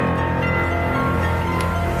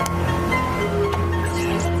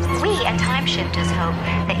Timeshifters hope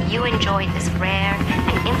that you enjoyed this rare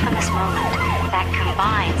and infamous moment that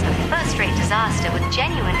combines a first-rate disaster with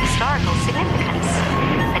genuine historical significance.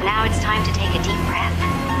 But now it's time to take a deep breath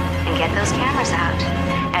and get those cameras out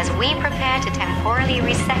as we prepare to temporally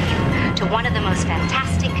reset you to one of the most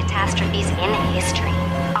fantastic catastrophes in history.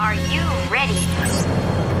 Are you ready?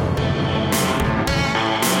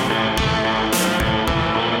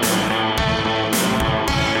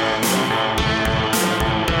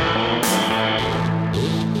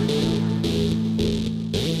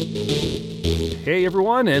 Hey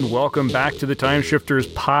everyone, and welcome back to the Timeshifters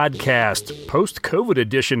podcast, post-COVID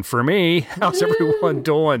edition for me. How's everyone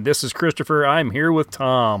doing? This is Christopher. I'm here with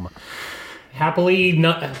Tom. Happily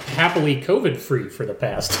COVID-free for the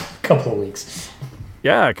past couple of weeks.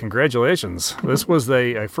 Yeah, congratulations. This was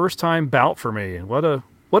a first-time bout for me. What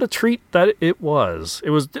a treat that it was. It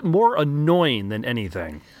was more annoying than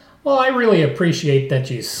anything. Well, I really appreciate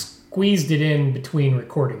that you squeezed it in between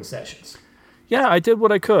recording sessions. Yeah, I did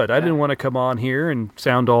what I could. I didn't want to come on here and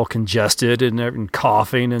sound all congested and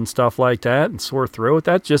coughing and stuff like that and sore throat.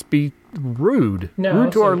 That'd just be rude.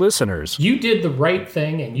 Rude to our listeners. You did the right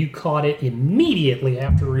thing and you caught it immediately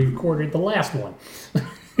after we recorded the last one.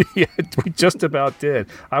 Yeah, we just about did.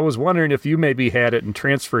 I was wondering if you maybe had it and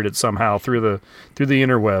transferred it somehow through the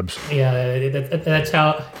interwebs. Yeah,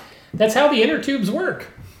 that's how the inner tubes work.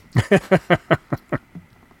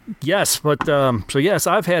 Yes, but so yes,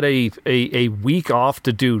 I've had a week off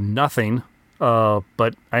to do nothing,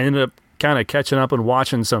 but I ended up kind of catching up and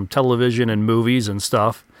watching some television and movies and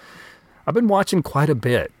stuff. I've been watching quite a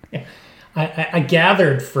bit. I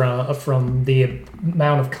gathered from the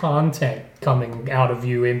amount of content coming out of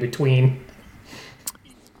you in between.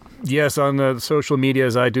 Yes, on the social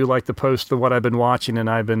medias, I do like to post what I've been watching, and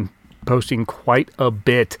I've been posting quite a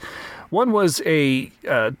bit. One was a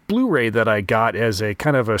Blu-ray that I got as a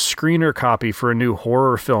kind of a screener copy for a new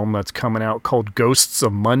horror film that's coming out called Ghosts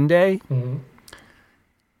of Monday. Mm-hmm.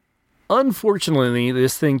 Unfortunately,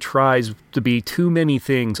 this thing tries to be too many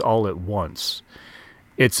things all at once.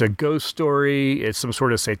 It's a ghost story, it's some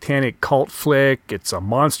sort of satanic cult flick, it's a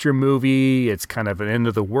monster movie, it's kind of an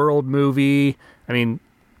end-of-the-world movie. I mean,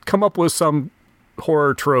 come up with some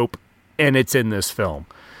horror trope, and it's in this film.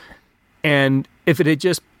 And if it had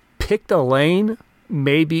just picked a lane,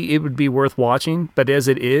 maybe it would be worth watching, but as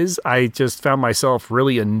it is, I just found myself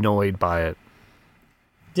really annoyed by it.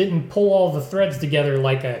 Didn't pull all the threads together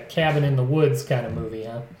like a cabin in the woods kind of movie,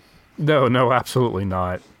 huh? No, absolutely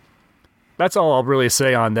not. That's all I'll really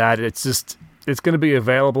say on that. It's going to be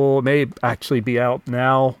available. It may actually be out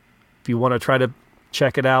now. If you want to try to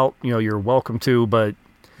check it out, you're welcome to, but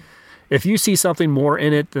if you see something more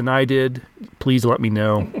in it than I did, please let me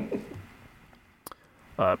know.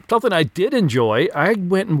 Something I did enjoy, I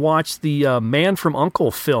went and watched the Man from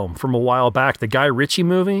U.N.C.L.E. film from a while back, the Guy Ritchie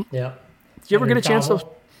movie. Yeah. Did you ever get a chance to?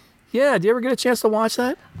 Yeah, did you ever get a chance to watch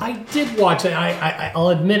that? I did watch it. I'll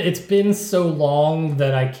admit it's been so long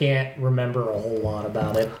that I can't remember a whole lot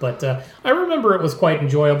about it, but I remember it was quite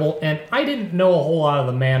enjoyable, and I didn't know a whole lot of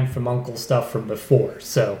the Man from U.N.C.L.E. stuff from before,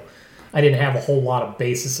 so I didn't have a whole lot of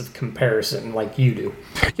basis of comparison like you do.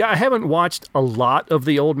 Yeah, I haven't watched a lot of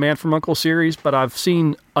the old Man from U.N.C.L.E. series, but I've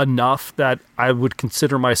seen enough that I would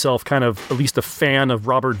consider myself kind of at least a fan of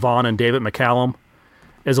Robert Vaughn and David McCallum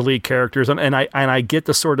as the lead characters. And I get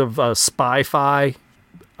the sort of spy-fi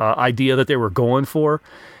idea that they were going for.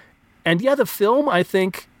 And yeah, the film,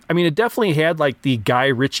 it definitely had like the Guy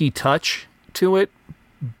Ritchie touch to it,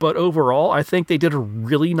 but overall, I think they did a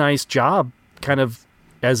really nice job kind of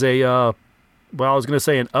as I was going to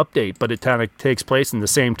say an update, but it kind of takes place in the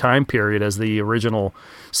same time period as the original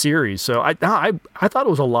series. So I thought it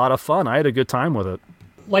was a lot of fun. I had a good time with it.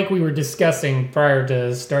 Like we were discussing prior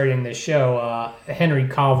to starting this show, Henry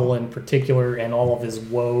Cavill in particular and all of his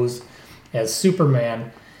woes as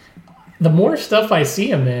Superman, the more stuff I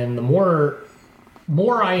see him in, the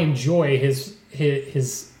more I enjoy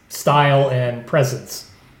his style and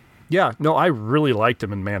presence. Yeah, no, I really liked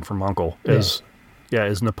him in Man from U.N.C.L.E.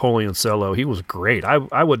 As Napoleon Solo. He was great.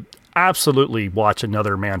 I would absolutely watch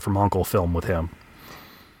another Man from U.N.C.L.E. film with him.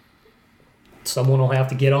 Someone will have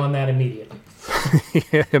to get on that immediately.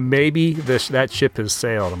 Yeah, maybe that ship has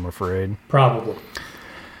sailed, I'm afraid. Probably.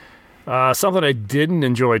 Something I didn't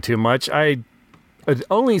enjoy too much. I'd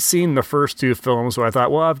only seen the first two films, so I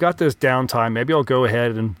thought, well, I've got this downtime. Maybe I'll go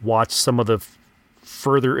ahead and watch some of the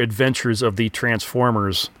further adventures of the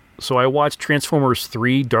Transformers. So I watched Transformers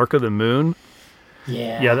 3, Dark of the Moon.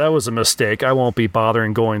 Yeah, that was a mistake. I won't be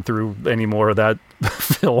bothering going through any more of that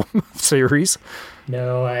film series.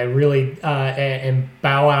 No, I really and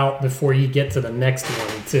bow out before you get to the next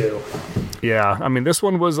one too. Yeah, I mean, this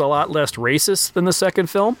one was a lot less racist than the second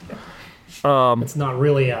film. It's not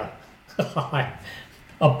really a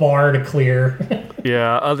bar to clear.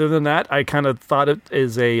 Yeah, other than that, I kind of thought it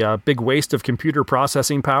is a big waste of computer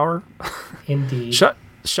processing power. Indeed.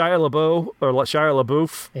 Shia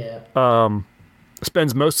LaBeouf Yeah.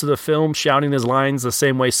 spends most of the film shouting his lines the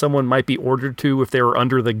same way someone might be ordered to if they were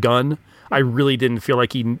under the gun. I really didn't feel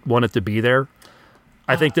like he wanted to be there.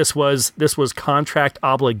 I think this was contract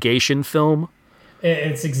obligation film.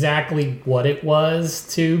 It's exactly what it was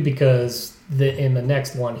too, because in the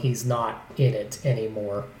next one he's not in it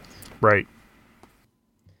anymore. Right.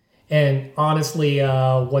 And honestly,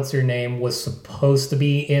 what's her name was supposed to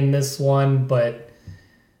be in this one, but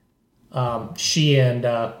she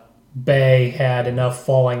and Bay had enough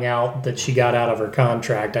falling out that she got out of her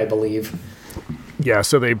contract, I believe. Yeah,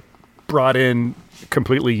 so they brought in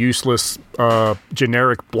completely useless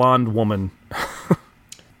generic blonde woman.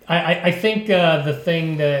 I think the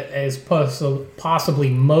thing that is possibly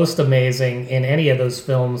most amazing in any of those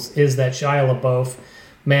films is that Shia LaBeouf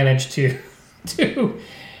managed to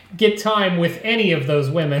get time with any of those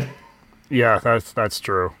women. Yeah, that's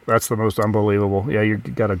true. That's the most unbelievable. Yeah, you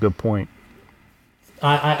got a good point.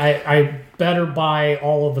 I better buy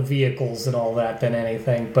all of the vehicles and all that than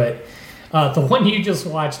anything, but the one you just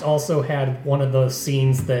watched also had one of those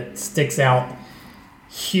scenes that sticks out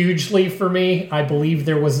hugely for me. I believe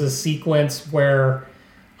there was a sequence where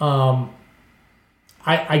I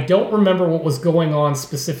don't remember what was going on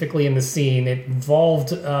specifically in the scene. It involved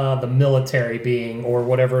the military being or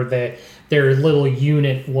whatever their little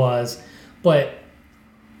unit was, but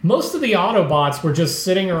most of the Autobots were just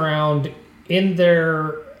sitting around in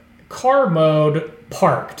their car mode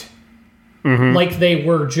parked. Mm-hmm. Like they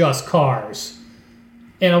were just cars.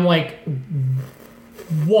 And I'm like,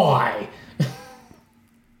 why?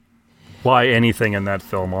 Why anything in that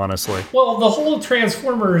film, honestly? Well, the whole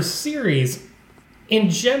Transformers series, in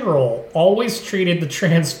general, always treated the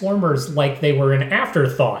Transformers like they were an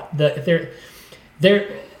afterthought. They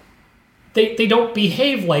don't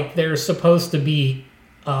behave like they're supposed to be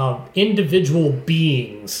individual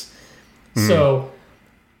beings. Mm. So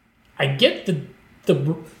I get the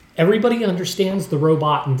everybody understands the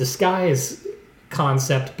robot in disguise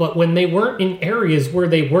concept, but when they weren't in areas where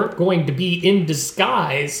they weren't going to be in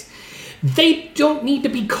disguise, they don't need to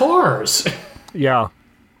be cars. Yeah.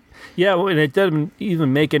 Yeah, and it doesn't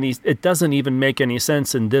even make any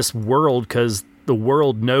sense in this world because the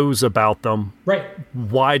world knows about them. Right.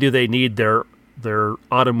 Why do they need their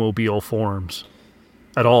automobile forms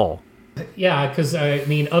at all? Yeah, because I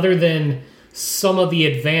mean, other than some of the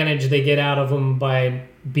advantage they get out of them by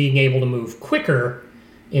being able to move quicker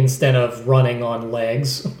instead of running on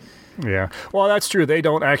legs. Yeah. Well, that's true. They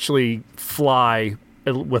don't actually fly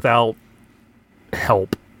without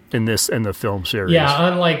help in the film series.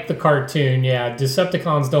 Yeah, unlike the cartoon, yeah,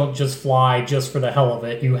 Decepticons don't just fly just for the hell of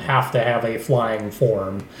it. You have to have a flying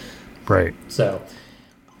form. Right. So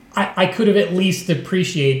I could have at least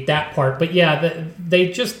appreciate that part, but yeah,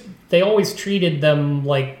 they always treated them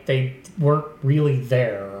like they weren't really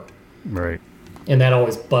there. Right. And that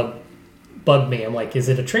always bugged me. I'm like, is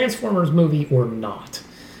it a Transformers movie or not?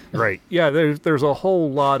 Right. Yeah, there's a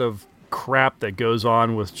whole lot of crap that goes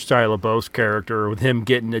on with Shia LaBeouf's character, with him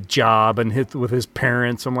getting a job and with his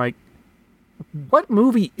parents. I'm like, what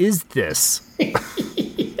movie is this?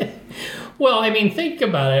 Well, I mean, think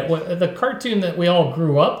about it. The cartoon that we all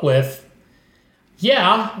grew up with,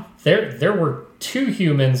 yeah, there were two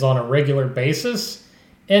humans on a regular basis,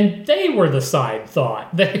 and they were the side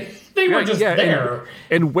thought. They were just there.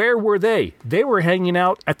 And where were they? They were hanging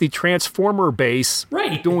out at the Transformer base,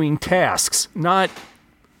 right, doing tasks, not...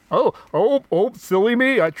 Oh, silly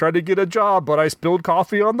me. I tried to get a job, but I spilled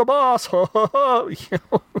coffee on the boss. Well,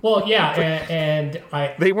 yeah, and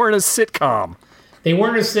they weren't a sitcom. They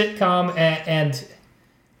weren't a sitcom, and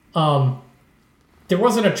there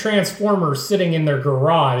wasn't a Transformer sitting in their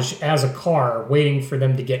garage as a car waiting for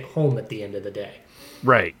them to get home at the end of the day.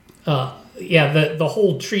 Right. Yeah, the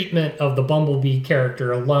whole treatment of the Bumblebee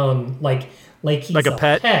character alone, like he's like a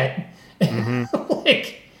pet. Mm-hmm.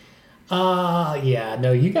 Yeah,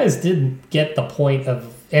 no, you guys didn't get the point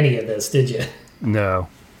of any of this, did you? No.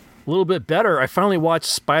 A little bit better. I finally watched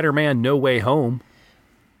Spider-Man No Way Home.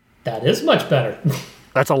 That is much better.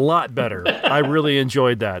 That's a lot better. I really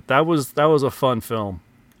enjoyed that. That was a fun film.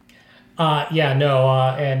 Yeah, no,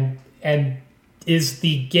 and is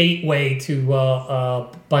the gateway to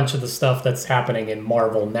a bunch of the stuff that's happening in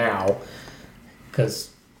Marvel now.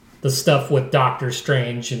 because the stuff with Doctor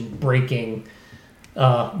Strange and breaking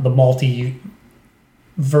the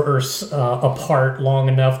multiverse apart long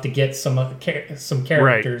enough to get some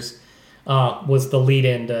characters was the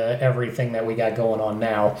lead-in to everything that we got going on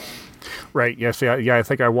now. Right. Yes. Yeah. I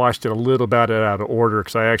think I watched it a little bit out of order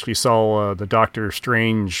because I actually saw the Doctor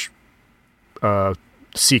Strange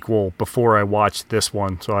sequel before I watched this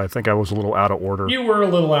one, so I think I was a little out of order. You were a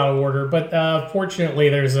little out of order, but fortunately,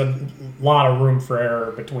 there's a lot of room for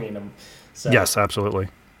error between them. So. Yes, absolutely.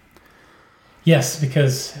 Yes,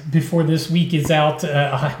 because before this week is out,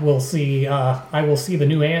 I will see the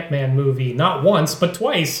new Ant-Man movie not once but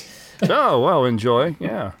twice. Oh well, enjoy.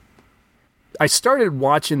 Yeah. I started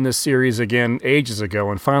watching this series again ages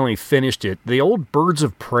ago and finally finished it. The old Birds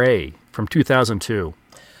of Prey from 2002.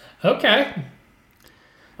 Okay.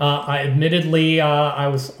 I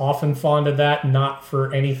was often fond of that, not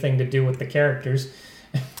for anything to do with the characters.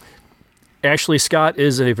 Ashley Scott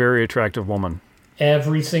is a very attractive woman.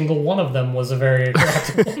 Every single one of them was a very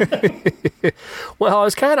attractive woman. Well, I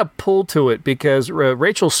was kind of pulled to it because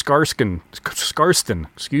Rachel Scarston,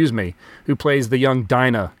 who plays the young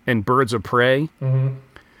Dinah in Birds of Prey,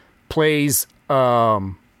 plays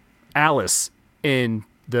Alice in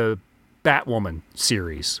the Batwoman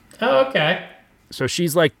series. Oh, okay. So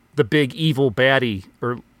she's like the big evil baddie,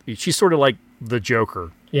 or she's sort of like the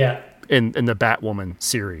Joker. Yeah. In the Batwoman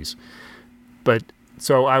series. But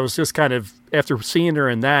so I was just kind of, after seeing her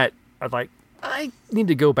in that, I need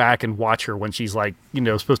to go back and watch her when she's like,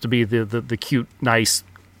 supposed to be the cute, nice,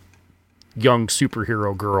 young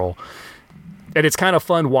superhero girl. And it's kind of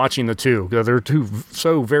fun watching the two. They're two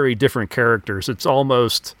so very different characters. It's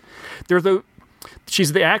almost,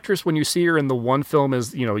 she's the actress when you see her in the one film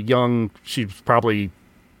as, young, she's probably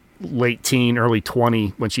late teen, early 20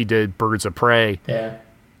 when she did Birds of Prey. Yeah.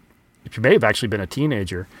 She may have actually been a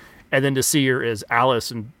teenager. And then to see her as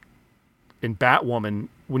Alice in Batwoman,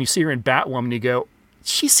 when you see her in Batwoman, you go,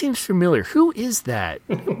 she seems familiar. Who is that?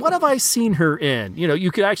 What have I seen her in?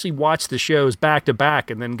 You could actually watch the shows back to back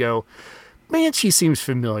and then go, man, she seems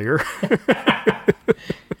familiar.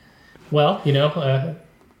 Well,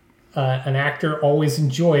 an actor always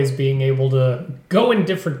enjoys being able to go in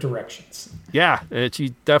different directions. Yeah,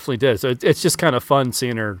 she definitely did. So it's just kind of fun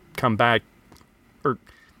seeing her come back.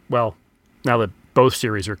 Now that both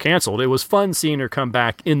series are canceled, it was fun seeing her come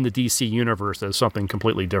back in the DC universe as something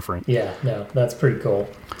completely different. Yeah, no, that's pretty cool.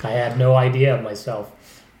 I had no idea myself.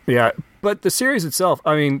 Yeah, but the series itself,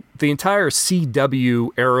 I mean, the entire CW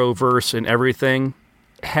Arrowverse and everything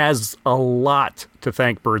has a lot to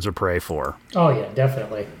thank Birds of Prey for. Oh, yeah,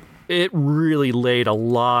 definitely. It really laid a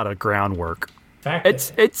lot of groundwork.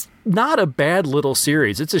 It's not a bad little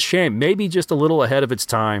series. It's a shame. Maybe just a little ahead of its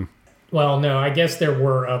time. Well, no, I guess there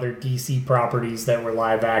were other DC properties that were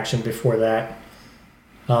live action before that.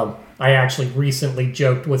 I actually recently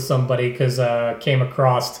joked with somebody because came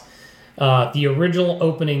across the original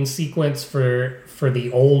opening sequence for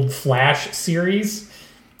the old Flash series.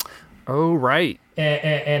 Oh, right.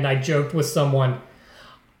 And I joked with someone,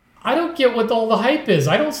 I don't get what all the hype is.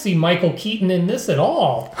 I don't see Michael Keaton in this at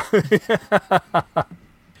all.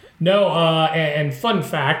 No, and fun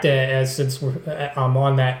fact, since I'm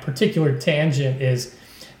on that particular tangent, is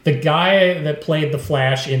the guy that played the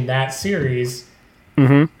Flash in that series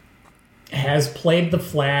has played the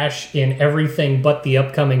Flash in everything but the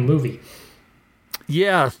upcoming movie.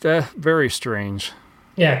 Yeah, very strange.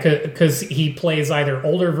 Yeah, because he plays either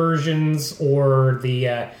older versions or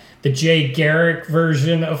the Jay Garrick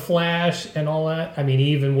version of Flash and all that. I mean,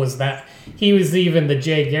 he was even the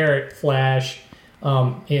Jay Garrick Flash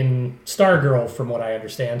in Stargirl, from what I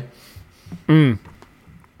understand.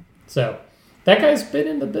 So that guy's been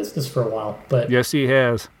in the business for a while, but yes, he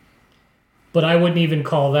has. But I wouldn't even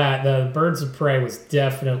call that. The Birds of Prey was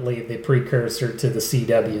definitely the precursor to the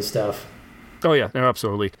CW stuff. Oh yeah, no,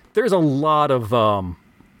 absolutely. There's a lot of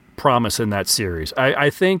promise in that series.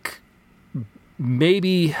 I think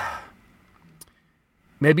maybe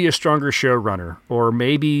a stronger showrunner, or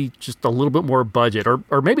maybe just a little bit more budget,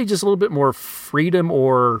 or maybe just a little bit more freedom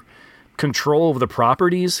or control of the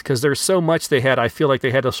properties, because there's so much they had. I feel like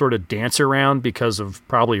they had to sort of dance around because of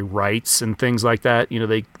probably rights and things like that.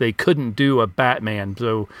 They couldn't do a Batman,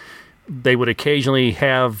 so they would occasionally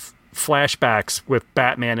have flashbacks with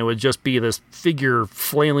Batman. It would just be this figure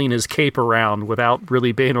flailing his cape around without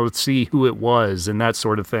really being able to see who it was and that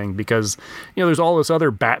sort of thing, because there's all this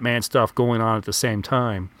other Batman stuff going on at the same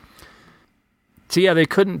time. So yeah, they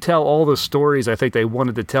couldn't tell all the stories I think they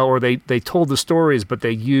wanted to tell, or they told the stories but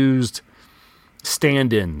they used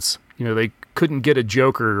stand-ins. They couldn't get a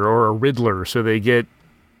Joker or a Riddler, so they get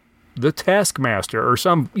the Taskmaster or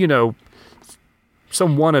some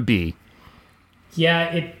some wannabe. Yeah,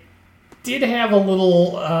 it did have a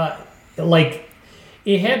little,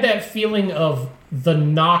 it had that feeling of the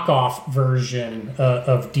knockoff version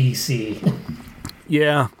of DC.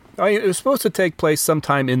 Yeah. It was supposed to take place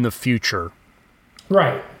sometime in the future.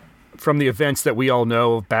 Right. From the events that we all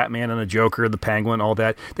know of Batman and the Joker, the Penguin, all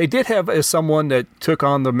that. They did have someone that took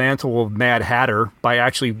on the mantle of Mad Hatter by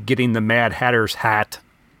actually getting the Mad Hatter's hat.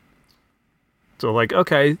 So,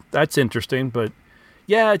 okay, that's interesting. But,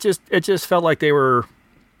 yeah, it just felt like they were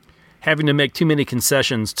having to make too many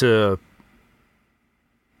concessions to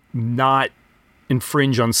not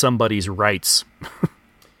infringe on somebody's rights.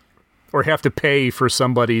 Or have to pay for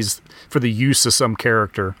for the use of some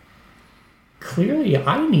character. Clearly,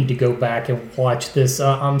 I need to go back and watch this.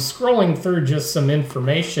 I'm scrolling through just some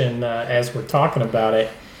information as we're talking about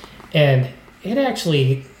it, and it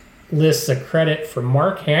actually lists a credit for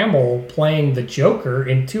Mark Hamill playing the Joker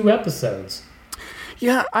in 2 episodes.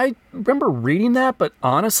 Yeah, I remember reading that, but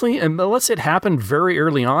honestly, unless it happened very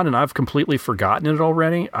early on and I've completely forgotten it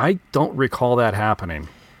already, I don't recall that happening.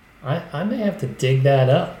 I may have to dig that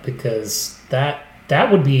up, because that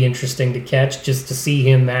would be interesting to catch, just to see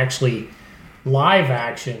him actually live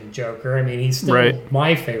action Joker. I mean, he's still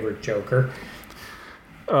my favorite Joker.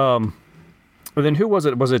 But then who was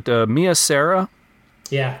it? Was it Mia Sara?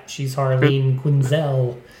 Yeah, she's Harleen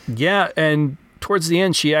Quinzel. Yeah, and towards the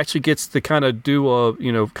end, she actually gets to kind of do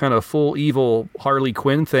a kind of full evil Harley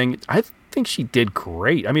Quinn thing. I think she did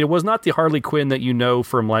great. I mean, it was not the Harley Quinn that you know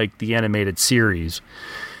from the animated series.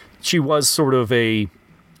 She was sort of a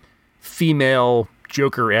female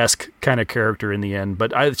Joker-esque kind of character in the end,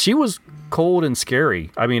 but she was cold and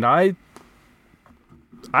scary. I mean, I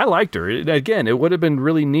liked her. Again, it would have been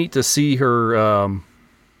really neat to see her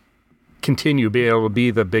continue being able to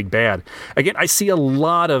be the big bad. Again, I see a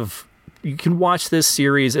lot of... You can watch this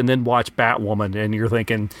series and then watch Batwoman, and you're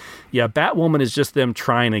thinking, yeah, Batwoman is just them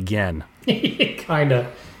trying again. Kind of.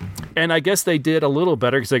 And I guess they did a little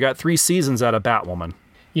better because they got 3 seasons out of Batwoman.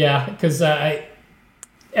 Yeah, because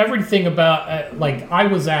everything about... I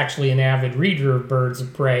was actually an avid reader of Birds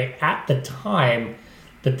of Prey at the time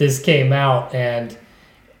that this came out, and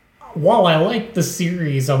while I liked the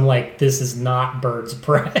series, I'm like, this is not Birds of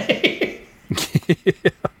Prey.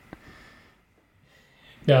 Yeah.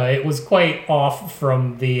 No, it was quite off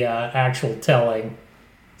from the actual telling.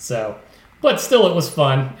 So, but still, it was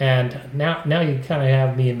fun, and now you kind of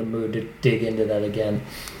have me in the mood to dig into that again.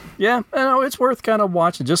 Yeah, it's worth kind of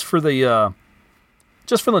watching just for the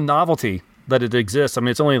novelty that it exists. I mean,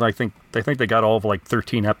 it's only I think they got all of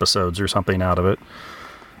 13 episodes or something out of it,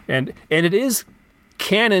 and it is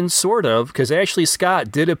canon sort of, because Ashley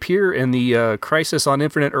Scott did appear in the Crisis on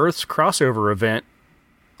Infinite Earths crossover event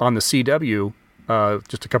on the CW.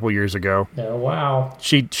 Just a couple years ago. Oh, wow.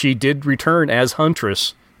 She did return as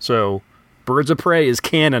Huntress, so Birds of Prey is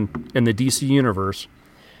canon in the DC universe.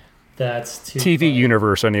 That's too TV funny.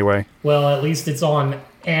 Universe, anyway. Well, at least it's on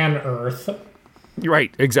an Earth.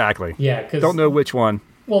 Right, exactly. Yeah, because... Don't know which one.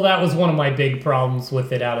 Well, that was one of my big problems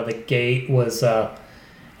with it out of the gate, was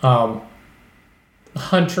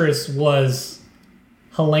Huntress was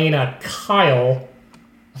Helena Kyle,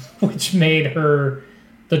 which made her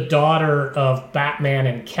the daughter of Batman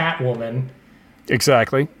and Catwoman.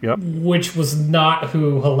 Exactly, yep. Which was not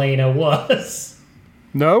who Helena was.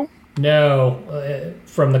 No? No.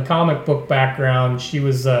 From the comic book background, she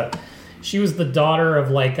was the daughter of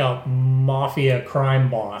a mafia crime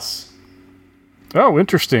boss. Oh,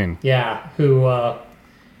 interesting. Yeah, who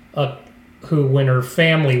when her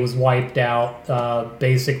family was wiped out,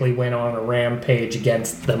 basically went on a rampage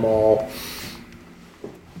against them all.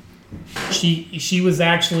 She was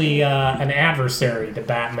actually an adversary to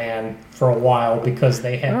Batman for a while because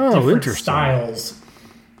they had different styles.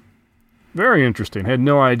 Very interesting. Had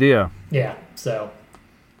no idea. Yeah, so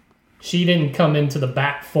she didn't come into the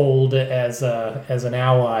Batfold as an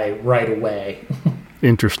ally right away.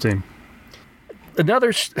 Interesting.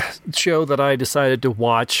 Another show that I decided to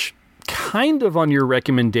watch, kind of on your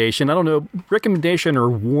recommendation. I don't know, recommendation or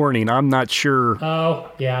warning. I'm not sure.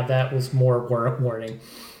 Oh, yeah, that was more warning.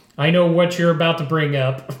 I know what you're about to bring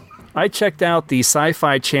up. I checked out the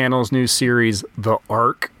Sci-Fi Channel's new series, The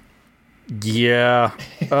Ark. Yeah.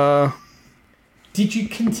 Did you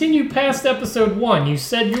continue past episode 1? You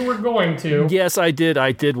said you were going to. Yes, I did.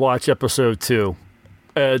 I did watch episode 2.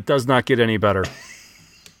 It does not get any better.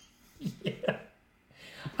 Yeah.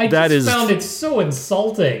 I found it so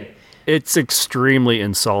insulting. It's extremely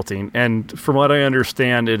insulting. And from what I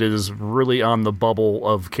understand, it is really on the bubble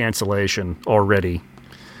of cancellation already.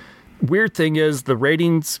 Weird thing is, the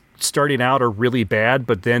ratings starting out are really bad,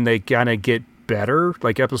 but then they kind of get better.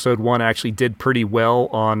 Like episode 1 actually did pretty well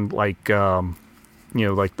on like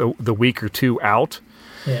like the week or two out.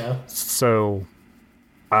 Yeah. So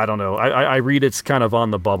I don't know. I read it's kind of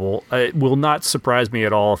on the bubble. It will not surprise me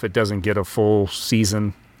at all if it doesn't get a full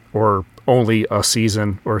season or only a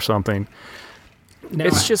season or something. No.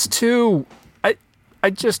 It's just too.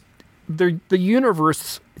 The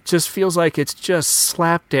universe just feels like it's just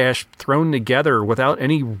slapdash thrown together without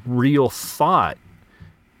any real thought.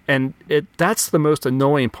 And that's the most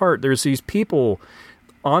annoying part. There's these people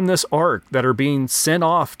on this arc that are being sent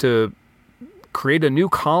off to create a new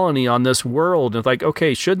colony on this world. And it's like,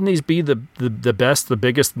 okay, shouldn't these be the best, the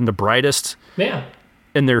biggest, and the brightest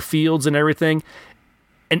in their fields and everything?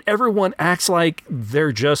 And everyone acts like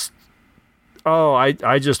they're just, oh,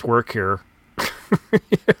 I just work here.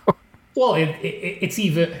 Well, it's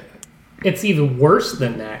even worse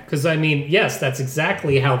than that, because I mean, yes, that's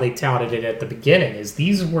exactly how they touted it at the beginning. Is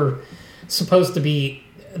these were supposed to be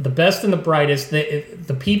the best and the brightest.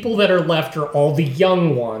 The people that are left are all the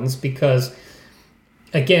young ones, because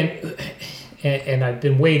again, and I've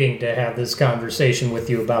been waiting to have this conversation with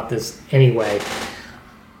you about this anyway.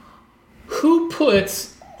 Who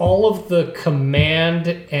puts all of the command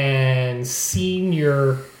and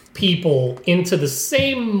senior people into the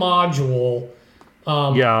same module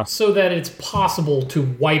so that it's possible to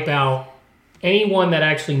wipe out anyone that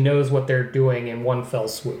actually knows what they're doing in one fell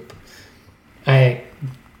swoop? That's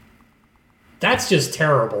just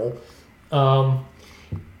terrible. And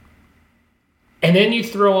then you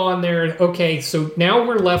throw on there, okay, so now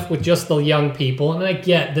we're left with just the young people, and I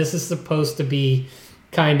get this is supposed to be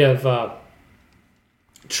kind of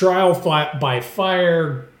trial by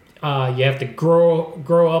fire. You have to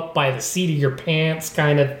grow up by the seat of your pants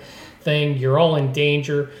kind of thing. You're all in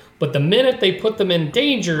danger. But the minute they put them in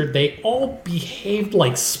danger, they all behaved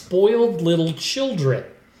like spoiled little children.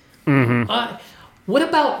 Mm-hmm. What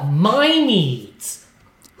about my needs?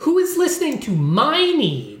 Who is listening to my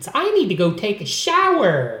needs? I need to go take a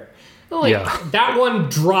shower. That one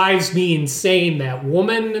drives me insane. That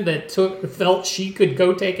woman that felt she could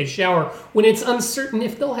go take a shower when it's uncertain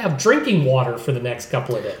if they'll have drinking water for the next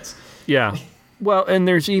couple of days. Yeah. Well, and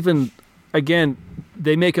there's even, again,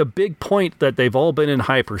 they make a big point that they've all been in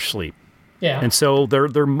hypersleep. Yeah. And so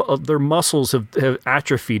their muscles have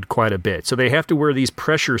atrophied quite a bit. So they have to wear these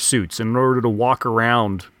pressure suits in order to walk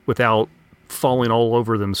around without falling all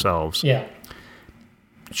over themselves. Yeah.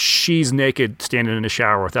 She's naked, standing in a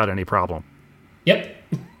shower without any problem. Yep.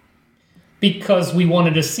 Because we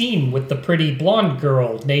wanted a scene with the pretty blonde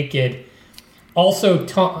girl naked, also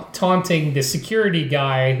taunting the security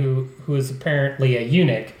guy who is apparently a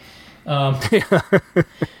eunuch.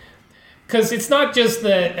 Because it's not just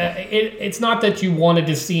that it's not that you wanted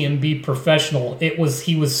to see him be professional.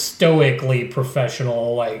 He was stoically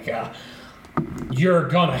professional. Like you're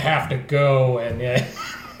gonna have to go, and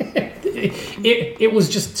it was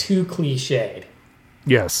just too cliched.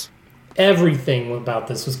 Yes, everything about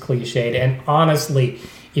this was cliched. And honestly,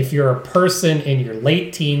 if you're a person in your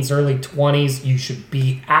late teens, early 20s, you should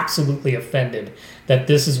be absolutely offended that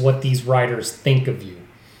this is what these writers think of you.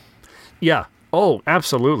 Yeah. Oh,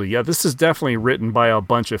 absolutely. Yeah, this is definitely written by a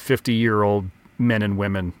bunch of 50-year-old men and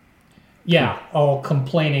women. Yeah, all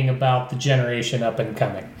complaining about the generation up and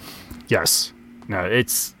coming. Yes. No,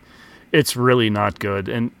 it's really not good.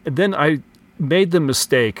 And then I made the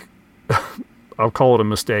mistake, I'll call it a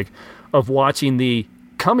mistake, of watching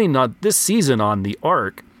this season on the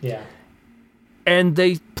Ark. Yeah. And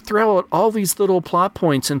they throw out all these little plot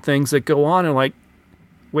points and things that go on and like,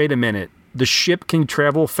 wait a minute, the ship can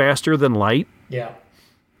travel faster than light? Yeah.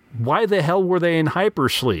 Why the hell were they in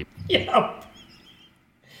hypersleep? Yeah.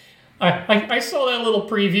 I saw that little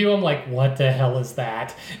preview. I'm like, what the hell is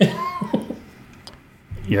that?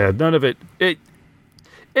 Yeah, none of it.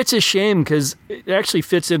 It's a shame because it actually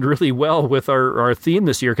fits in really well with our theme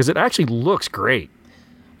this year because it actually looks great.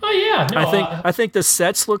 Oh yeah, no, I think the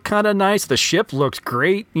sets look kind of nice. The ship looks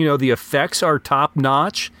great. You know, the effects are top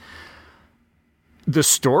notch. The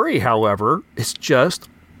story, however, is just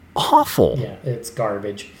awful. Yeah, it's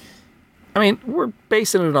garbage. I mean, we're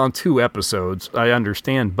basing it on 2 episodes. I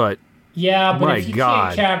understand, but yeah, but my if you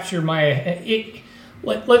God. can't capture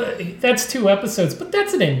that's 2 episodes, but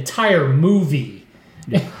that's an entire movie.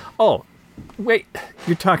 Oh, wait,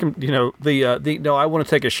 you're talking, no, I want to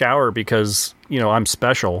take a shower because, I'm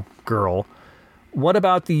special, girl. What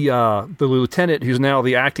about the lieutenant who's now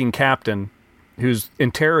the acting captain, who's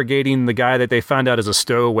interrogating the guy that they found out is a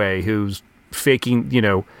stowaway, who's faking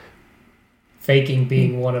being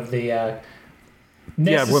one of the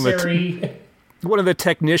necessary... one of the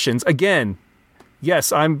technicians. Again,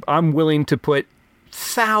 yes, I'm willing to put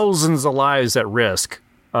thousands of lives at risk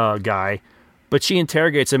guy. But she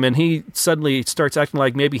interrogates him, and he suddenly starts acting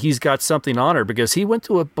like maybe he's got something on her because he went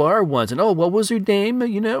to a bar once, and what was her name?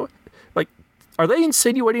 You know, like, are they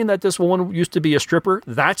insinuating that this woman used to be a stripper?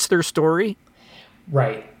 That's their story?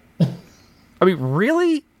 Right. I mean,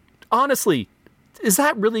 really? Honestly, is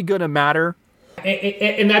that really going to matter?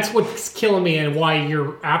 And that's what's killing me, and why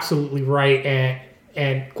you're absolutely right.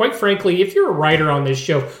 And quite frankly, if you're a writer on this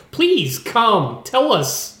show, please come tell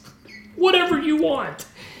us whatever you want.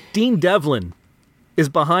 Dean Devlin is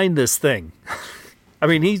behind this thing. I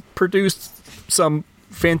mean, he produced some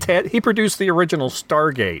fantastic. He produced the original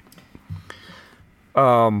Stargate.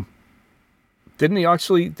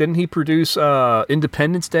 Didn't he produce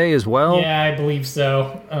Independence Day as well? Yeah, I believe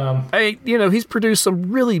so. He's produced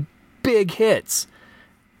some really big hits,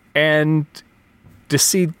 and to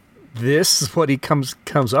see this is what he comes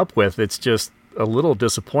up with, it's just a little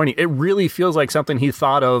disappointing. It really feels like something he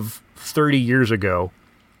thought of 30 years ago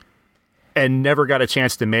and never got a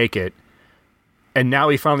chance to make it. And now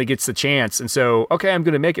he finally gets the chance. And so, okay, I'm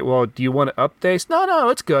going to make it. Well, do you want to update? No,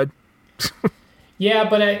 it's good. Yeah,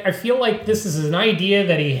 but I feel like this is an idea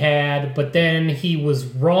that he had, but then he was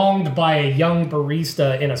wronged by a young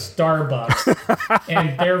barista in a Starbucks,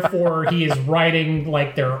 and therefore he is writing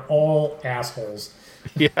like they're all assholes.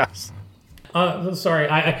 Yes. Sorry,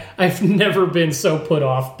 I've never been so put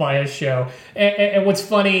off by a show. And what's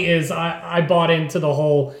funny is I bought into the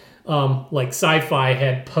whole, like Sci-Fi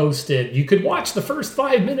had posted, you could watch the first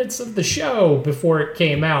 5 minutes of the show before it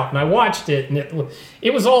came out. And I watched it, and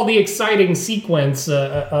it was all the exciting sequence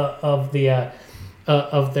of their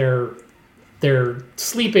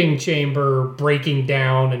sleeping chamber breaking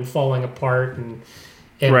down and falling apart, and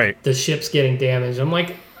right. The ship's getting damaged. I'm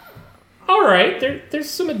like, all right, there's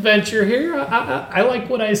some adventure here. I like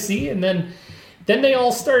what I see. And then they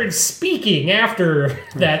all started speaking after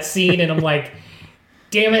that scene, and I'm like,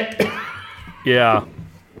 damn it. Yeah.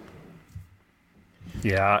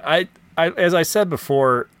 I as I said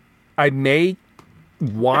before, I may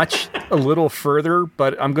watch a little further,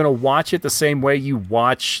 but I'm going to watch it the same way you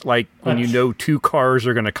watch, like, when you know two cars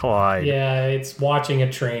are going to collide. Yeah, it's watching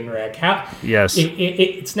a train wreck. Yes.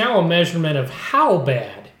 It's now a measurement of how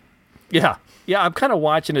bad. Yeah, I'm kind of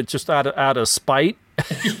watching it just out of spite.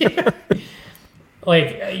 Yeah.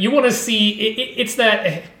 Like, you want to see... It's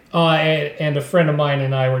that... and a friend of mine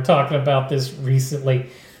and I were talking about this recently.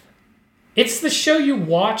 It's the show you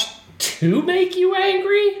watch to make you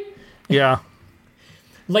angry. Yeah.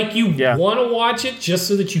 Like, you want to watch it just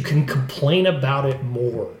so that you can complain about it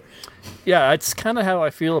more. Yeah, it's kind of how I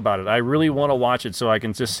feel about it. I really want to watch it so I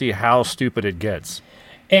can just see how stupid it gets.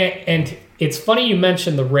 And it's funny you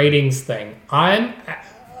mentioned the ratings thing.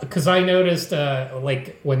 Because I noticed,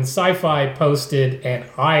 like, when Sci-Fi posted, and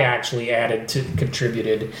I actually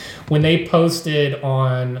contributed, when they posted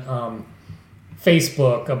on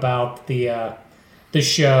Facebook about the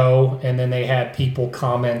show, and then they had people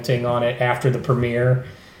commenting on it after the premiere,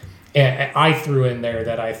 and I threw in there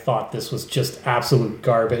that I thought this was just absolute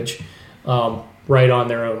garbage, right on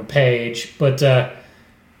their own page. But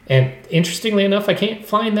and interestingly enough, I can't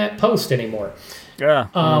find that post anymore. Yeah.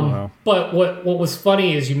 But what was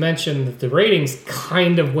funny is you mentioned that the ratings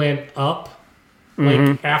kind of went up,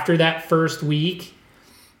 like, after that first week.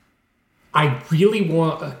 I really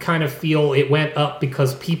kind of feel it went up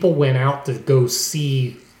because people went out to go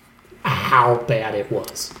see how bad it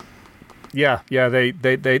was. Yeah.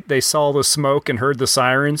 They saw the smoke and heard the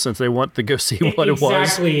sirens, and they want to go see what it was.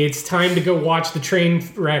 Exactly. It's time to go watch the train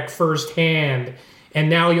wreck firsthand, and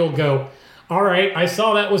now you'll go, all right, I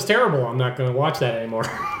saw that was terrible. I'm not going to watch that anymore.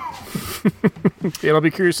 Yeah, I'll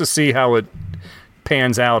be curious to see how it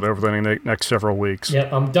pans out over the next several weeks.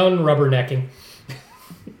 Yep, I'm done rubbernecking.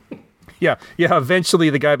 Yeah. Eventually,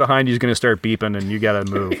 the guy behind you is going to start beeping, and you got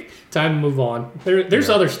to move. Time to move on. There's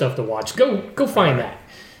other stuff to watch. Go find that.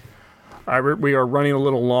 We are running a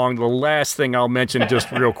little long. The last thing I'll mention,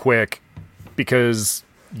 just real quick, because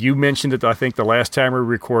you mentioned it, I think, the last time we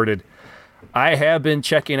recorded. I have been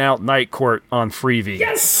checking out Night Court on Freevee.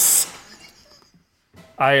 Yes!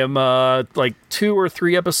 I am like 2 or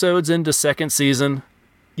 3 episodes into second season.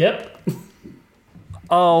 Yep.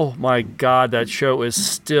 Oh my god, that show is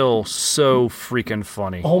still so freaking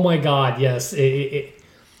funny. Oh my god, yes.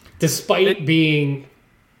 Despite being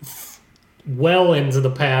well into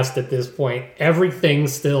the past at this point, everything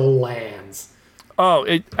still lands. Oh,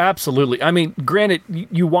 it absolutely. I mean, granted,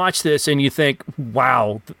 you watch this and you think,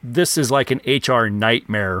 wow, this is like an HR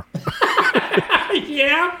nightmare.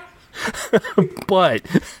 Yeah. But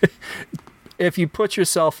if you put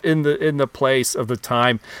yourself in the place of the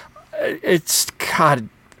time, it's, God,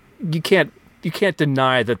 you can't you can't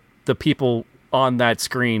deny that the people on that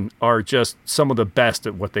screen are just some of the best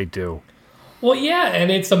at what they do. Well, yeah,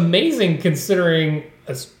 and it's amazing considering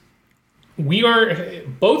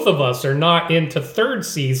both of us are not into third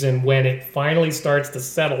season when it finally starts to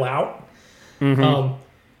settle out. Mm-hmm.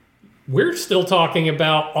 We're still talking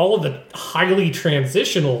about all of the highly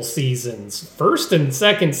transitional seasons. First and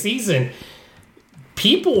second season,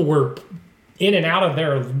 people were in and out of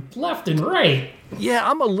there left and right. Yeah,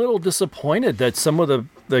 I'm a little disappointed that some of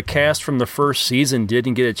the cast from the first season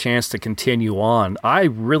didn't get a chance to continue on. I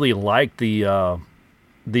really liked the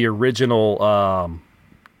original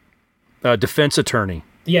defense attorney.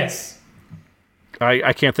 Yes.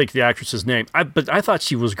 I can't think of the actress's name, but I thought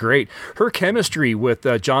she was great. Her chemistry with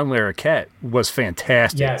John Larroquette was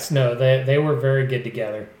fantastic. Yes, no, they were very good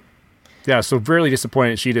together. Yeah, so really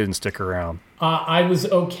disappointed she didn't stick around. I was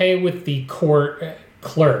okay with the court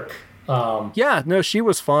clerk. Yeah, no, she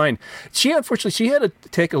was fine. Unfortunately, she had to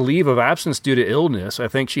take a leave of absence due to illness. I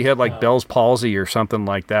think she had Bell's palsy or something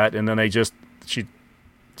like that, and then she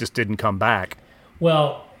just didn't come back.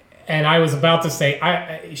 Well, and I was about to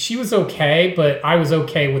say, she was okay, but I was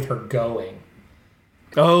okay with her going.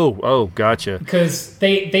 Oh, gotcha. Because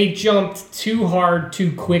they jumped too hard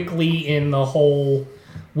too quickly in the whole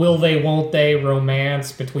will they, won't they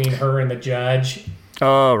romance between her and the judge.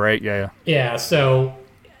 Oh, right, yeah. Yeah, so,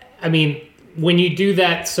 I mean, when you do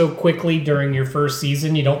that so quickly during your first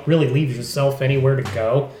season, you don't really leave yourself anywhere to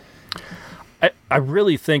go. I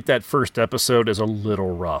really think that first episode is a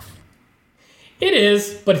little rough. It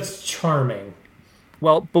is, but it's charming.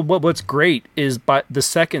 Well, but what's great is by the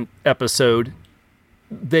second episode,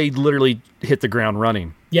 they literally hit the ground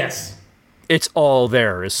running. Yes. It's all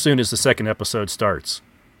there as soon as the second episode starts.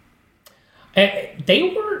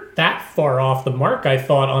 They weren't that far off the mark, I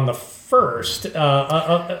thought, on the first. There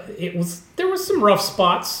was some rough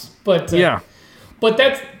spots, but yeah. But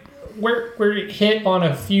that's where it hit on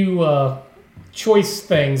a few choice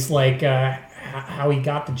things like how he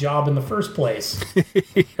got the job in the first place.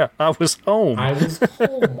 Yeah, I was home. I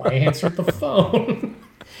answered the phone.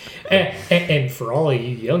 And for all of you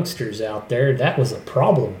youngsters out there, that was a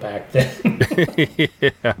problem back then.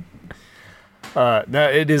 Yeah. No,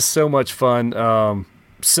 it is so much fun.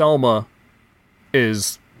 Selma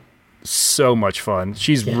is so much fun.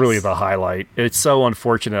 She's really the highlight. It's so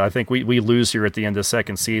unfortunate. I think we lose her at the end of the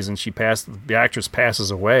second season. The actress passes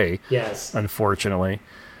away. Yes. Unfortunately.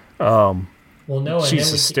 Well, no, she's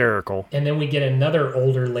hysterical. And then we get another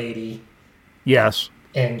older lady. Yes.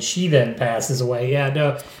 And she then passes away. Yeah,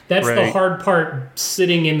 no, that's right. The hard part,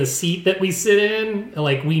 sitting in the seat that we sit in.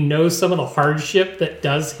 Like, we know some of the hardship that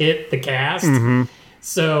does hit the cast. Mm-hmm.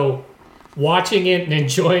 So, watching it and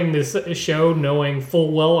enjoying this show, knowing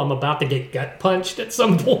full well I'm about to get gut punched at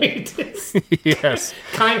some point, is yes,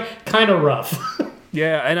 kind of rough.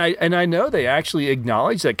 Yeah, and I know they actually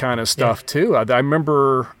acknowledge that kind of stuff too. I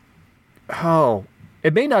remember,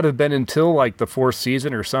 it may not have been until like the fourth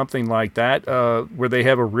season or something like that, where they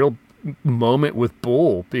have a real moment with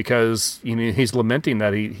Bull, because he's lamenting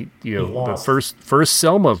that he the first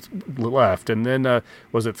Selma left, and then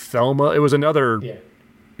was it Thelma? It was another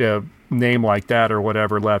name like that or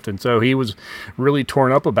whatever left, and so he was really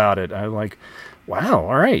torn up about it. I'm like, wow,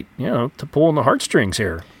 all right, to pull on the heartstrings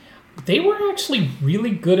here. They were actually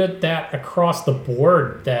really good at that across the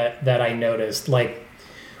board that I noticed. Like,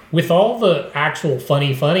 with all the actual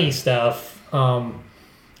funny stuff,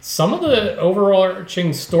 some of the overarching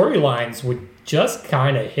storylines would just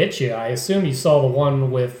kind of hit you. I assume you saw the one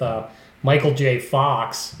with Michael J.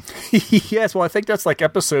 Fox. Yes, well, I think that's like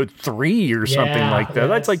episode 3 or something like that.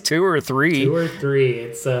 That's like 2 or 3. 2 or 3.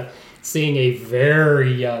 It's seeing a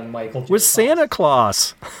very young Michael J. With Fox. Santa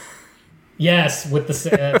Claus. Yes, with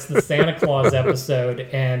it's the Santa Claus episode,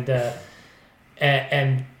 and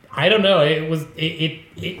I don't know, it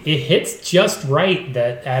hits just right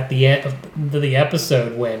that at the end of the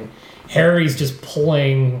episode when Harry's just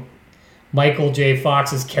pulling Michael J.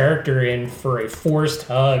 Fox's character in for a forced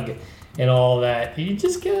hug and all that, you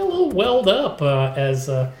just get a little welled up as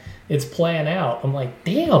it's playing out. I'm like,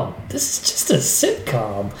 damn, this is just a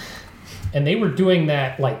sitcom, and they were doing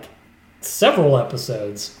that like several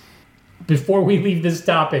episodes. Before we leave this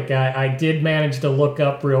topic, I did manage to look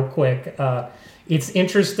up real quick. It's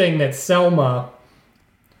interesting that Selma,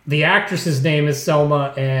 the actress's name is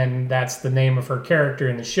Selma, and that's the name of her character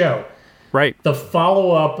in the show. Right. The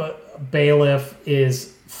follow-up bailiff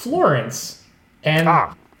is Florence,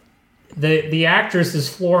 and the actress is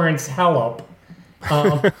Florence Hellop,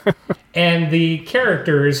 and the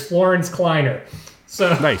character is Florence Kleiner.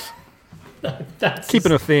 So nice. That's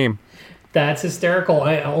keeping a theme. That's hysterical.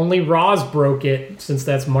 Only Roz broke it, since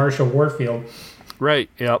that's Marsha Warfield. Right,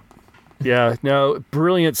 yep. Yeah, no,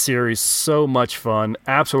 brilliant series. So much fun.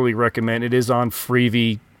 Absolutely recommend. It is on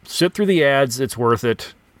Freevee. Sit through the ads. It's worth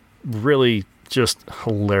it. Really just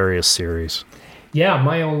hilarious series. Yeah,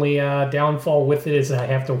 my only downfall with it is I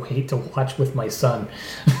have to wait to watch with my son.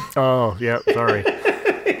 Oh, yeah, sorry.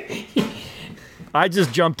 I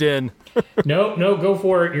just jumped in. No, go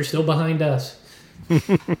for it. You're still behind us.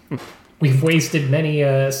 We've wasted many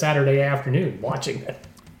a Saturday afternoon watching it.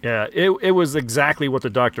 Yeah, it was exactly what the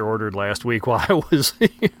doctor ordered last week while I was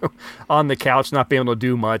on the couch, not being able to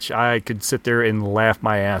do much. I could sit there and laugh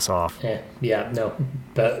my ass off. Yeah, no.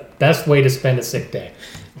 The best way to spend a sick day.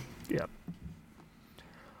 Yep.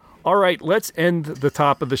 All right, let's end the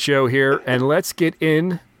top of the show here, and let's get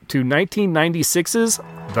in to 1996's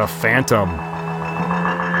The Phantom.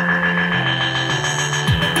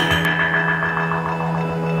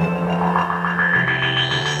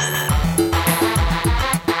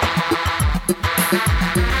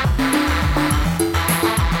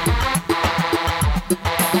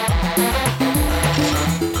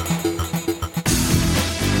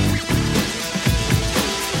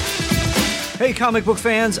 Hey comic book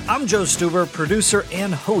fans, I'm Joe Stuber, producer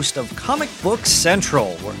and host of Comic Book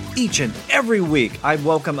Central, where each and every week I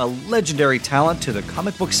welcome a legendary talent to the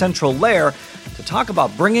Comic Book Central lair to talk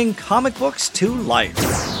about bringing comic books to life.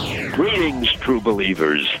 Greetings, true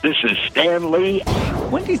believers. This is Stan Lee.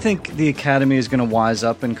 When do you think the Academy is going to wise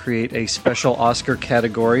up and create a special Oscar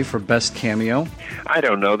category for Best Cameo? I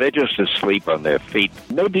don't know. They're just asleep on their feet.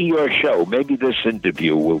 Maybe your show, maybe this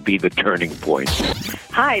interview will be the turning point.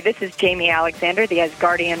 Hi, this is Jamie Alexander, the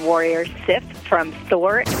Asgardian warrior Sif from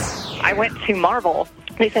Thor. I went to Marvel.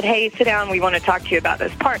 They said, hey, sit down, we want to talk to you about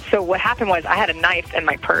this part. So what happened was I had a knife in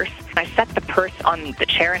my purse. I set the purse on the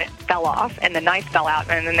chair and it fell off, and the knife fell out.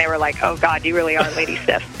 And then they were like, oh, God, you really are Lady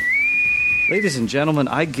Sif. Ladies and gentlemen,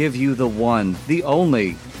 I give you the one, the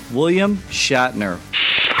only, William Shatner.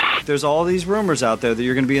 There's all these rumors out there that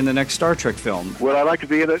you're going to be in the next Star Trek film. Well, I'd like to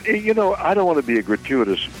be in it. You know, I don't want to be a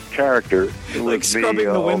gratuitous character. Like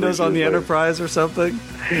scrubbing the windows on the Enterprise or something?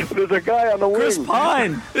 There's a guy on the wing. Chris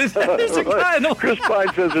Pine! There's a guy on the wing. Chris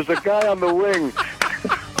Pine says there's a guy on the wing.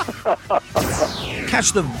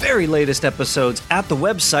 Catch the very latest episodes at the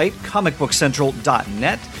website,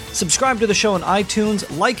 comicbookcentral.net. Subscribe to the show on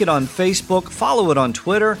iTunes, like it on Facebook, follow it on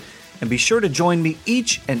Twitter, and be sure to join me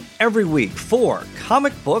each and every week for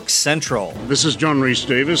Comic Book Central. This is John Rhys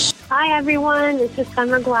Davis. Hi, everyone. This is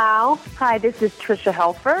Summer Glau. Hi, this is Tricia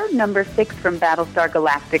Helfer, number 6 from Battlestar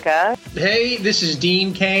Galactica. Hey, this is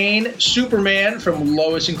Dean Cain, Superman from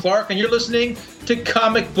Lois and Clark, and you're listening to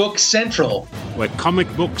Comic Book Central, where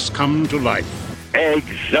comic books come to life.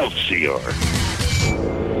 Excelsior.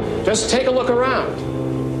 Just take a look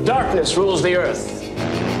around. Darkness rules the earth.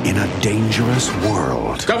 In a dangerous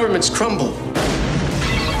world. Governments crumble.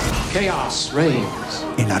 Chaos reigns.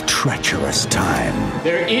 In a treacherous time.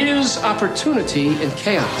 There is opportunity in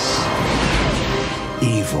chaos.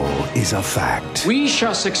 Evil is a fact. We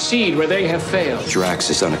shall succeed where they have failed. Drax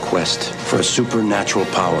is on a quest for a supernatural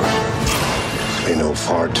power. They know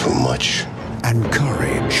far too much. And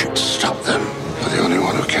courage. Stop them. You're the only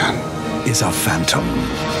one who can. Is a phantom.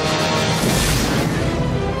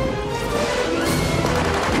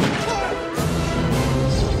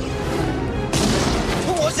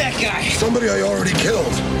 That guy? Somebody I already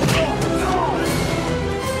killed.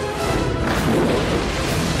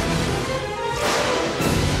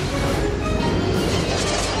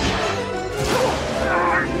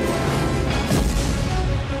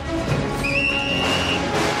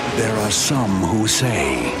 There are some who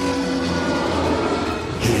say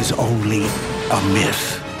he is only a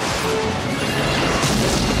myth.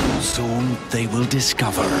 Soon they will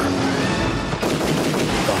discover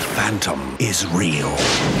the Phantom is real.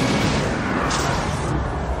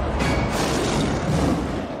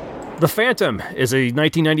 The Phantom is a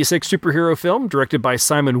 1996 superhero film directed by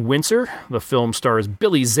Simon Wincer. The film stars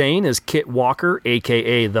Billy Zane as Kit Walker,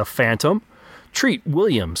 a.k.a. The Phantom, Treat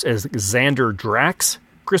Williams as Xander Drax,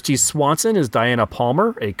 Christy Swanson as Diana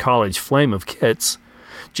Palmer, a college flame of Kit's,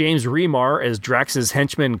 James Remar as Drax's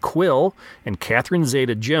henchman Quill, and Catherine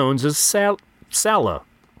Zeta-Jones as Sala,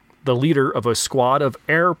 the leader of a squad of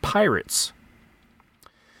air pirates.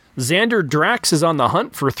 Xander Drax is on the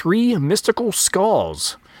hunt for 3 mystical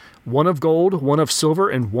skulls, one of gold, one of silver,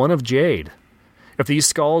 and one of jade. If these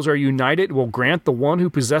skulls are united, it will grant the one who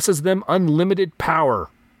possesses them unlimited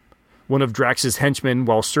power. One of Drax's henchmen,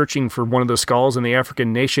 while searching for one of the skulls in the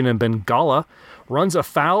African nation of Bengala, runs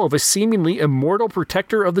afoul of a seemingly immortal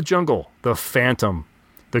protector of the jungle, the Phantom,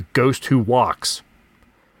 the ghost who walks.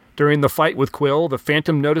 During the fight with Quill, the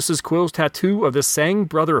Phantom notices Quill's tattoo of the Sang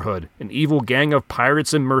Brotherhood, an evil gang of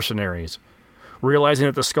pirates and mercenaries. Realizing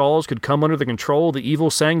that the Skulls could come under the control of the evil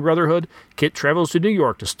Sang Brotherhood, Kit travels to New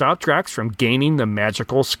York to stop Drax from gaining the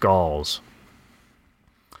magical Skulls.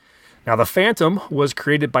 Now, the Phantom was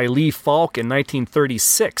created by Lee Falk in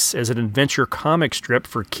 1936 as an adventure comic strip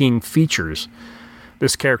for King Features.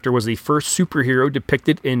 This character was the first superhero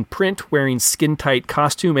depicted in print wearing skin-tight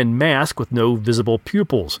costume and mask with no visible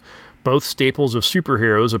pupils, both staples of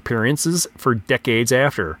superheroes' appearances for decades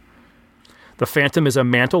after. The Phantom is a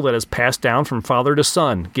mantle that is passed down from father to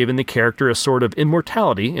son, giving the character a sort of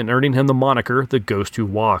immortality and earning him the moniker the Ghost Who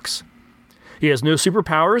Walks. He has no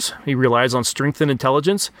superpowers. He relies on strength and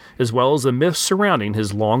intelligence, as well as the myths surrounding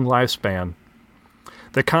his long lifespan.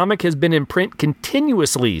 The comic has been in print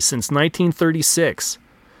continuously since 1936.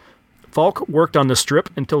 Falk worked on the strip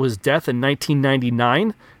until his death in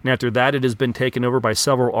 1999, and after that it has been taken over by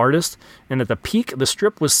several artists, and at the peak the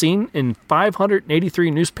strip was seen in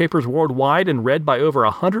 583 newspapers worldwide and read by over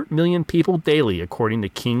 100 million people daily, according to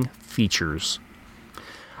King Features.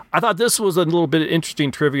 I thought this was a little bit of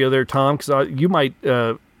interesting trivia there, Tom, because you might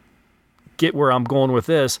get where I'm going with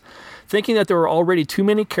this. Thinking that there were already too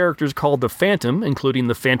many characters called the Phantom, including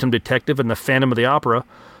the Phantom Detective and the Phantom of the Opera,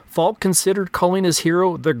 Falk considered calling his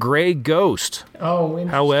hero the Grey Ghost. Oh, interesting.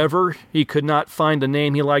 However, he could not find a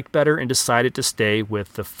name he liked better and decided to stay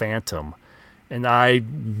with the Phantom. And I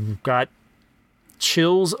got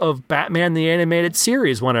chills of Batman the Animated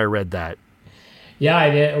Series when I read that. Yeah,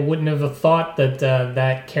 I wouldn't have thought that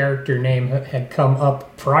that character name had come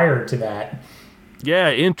up prior to that.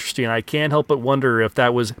 Yeah, interesting. I can't help but wonder if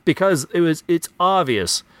that was because it's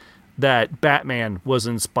obvious that Batman was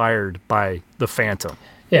inspired by the Phantom.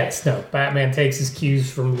 Yes, no, Batman takes his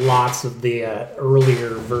cues from lots of the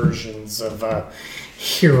earlier versions of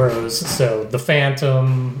heroes. So the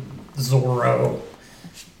Phantom, Zorro.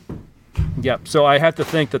 Yep, so I have to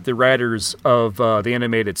think that the writers of the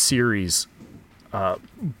animated series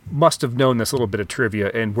must have known this little bit of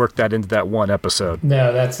trivia and worked that into that one episode.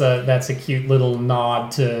 No, that's a cute little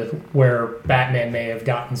nod to where Batman may have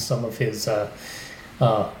gotten some of his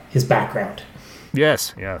background.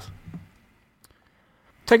 Yes.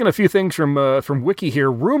 Taking a few things from Wiki here.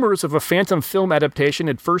 Rumors of a Phantom film adaptation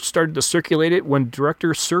had first started to circulate when director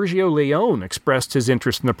Sergio Leone expressed his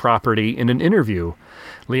interest in the property in an interview.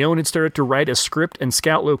 Leone had started to write a script and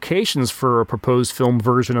scout locations for a proposed film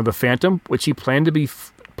version of the Phantom, which he planned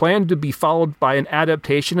to be followed by an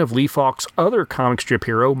adaptation of Lee Falk's other comic strip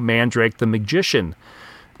hero, Mandrake the Magician.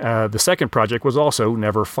 The second project was also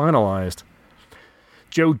never finalized.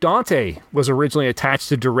 Joe Dante was originally attached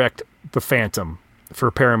to direct the Phantom for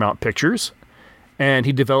Paramount Pictures, and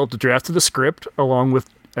he developed a draft of the script along with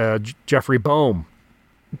Jeffrey Boehm.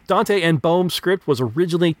 Dante and Boehm's script was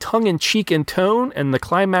originally tongue-in-cheek in tone, and the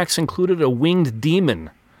climax included a winged demon.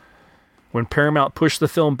 When Paramount pushed the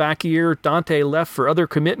film back a year, Dante left for other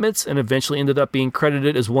commitments and eventually ended up being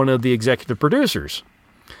credited as one of the executive producers.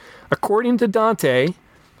 According to Dante,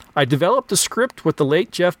 I developed a script with the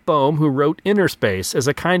late Jeff Boehm, who wrote Inner Space, as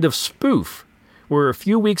a kind of spoof. We're a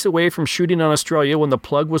few weeks away from shooting on Australia when the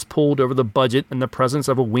plug was pulled over the budget in the presence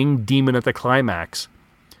of a winged demon at the climax.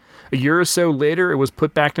 A year or so later, it was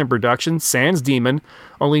put back in production, sans demon,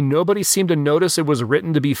 only nobody seemed to notice it was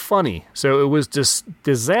written to be funny, so it was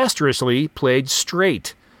disastrously played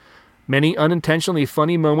straight. Many unintentionally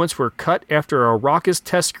funny moments were cut after a raucous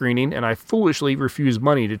test screening, and I foolishly refused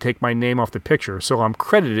money to take my name off the picture, so I'm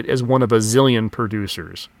credited as one of a zillion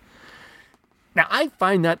producers. Now, I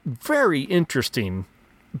find that very interesting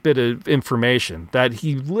bit of information, that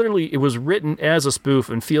it was written as a spoof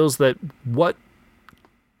and feels that what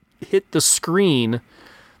hit the screen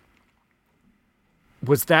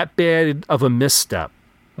was that bad of a misstep.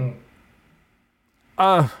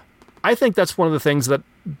 I think that's one of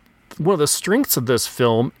the strengths of this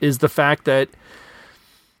film is the fact that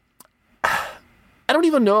I don't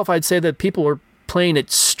even know if I'd say that people are playing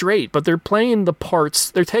it straight, but they're playing the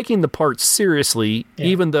parts, they're taking the parts seriously,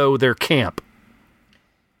 even though they're camp.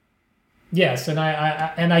 Yes, and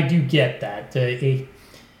I do get that. It's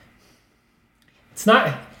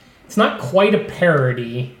not quite a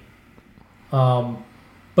parody, but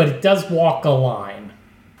it does walk a line.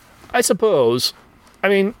 I suppose. I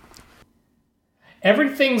mean,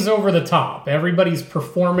 everything's over the top. Everybody's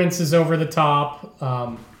performance is over the top.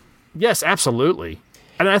 Yes, absolutely.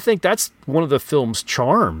 And I think that's one of the film's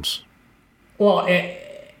charms. Well,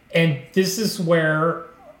 and this is where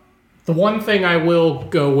the one thing I will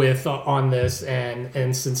go with on this,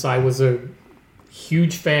 and since I was a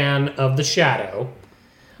huge fan of The Shadow,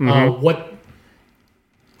 what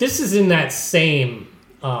this is in that same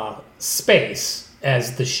space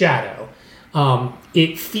as the Shadow.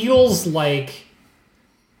 It feels like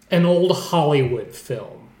an old Hollywood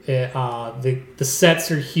film. The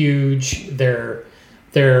sets are huge. They're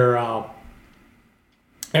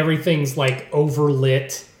everything's like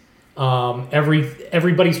overlit.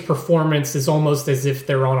 Everybody's performance is almost as if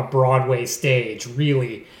they're on a Broadway stage,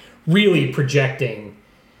 really, really projecting,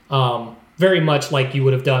 very much like you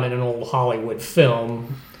would have done in an old Hollywood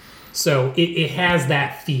film. So it has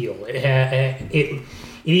that feel. It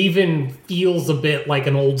even feels a bit like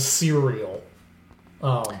an old serial.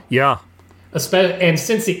 Yeah. And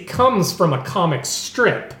since it comes from a comic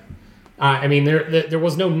strip, I mean, there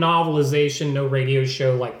was no novelization, no radio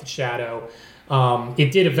show like The Shadow.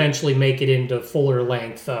 It did eventually make it into fuller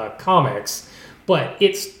length comics, but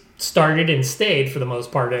it started and stayed for the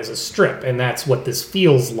most part as a strip, and that's what this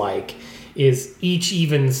feels like. Is each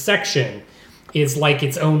even section is like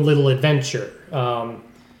its own little adventure.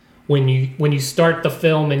 When you start the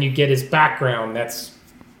film and you get his background,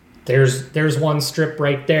 there's one strip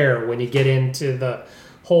right there. When you get into the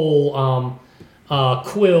whole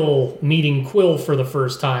Quill meeting Quill for the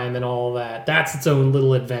first time and all that, that's its own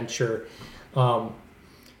little adventure.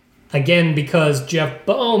 Again, because Jeff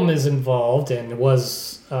Boehm is involved and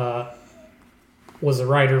was a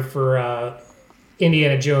writer for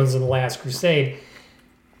Indiana Jones and the Last Crusade,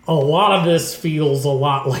 a lot of this feels a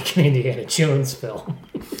lot like an Indiana Jones film.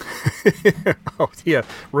 Oh, yeah.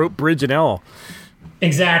 Wrote Bridge and L.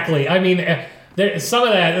 Exactly. I mean, some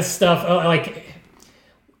of that stuff, like,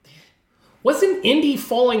 wasn't Indy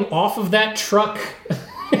falling off of that truck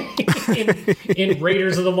in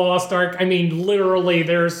Raiders of the Lost Ark? I mean, literally,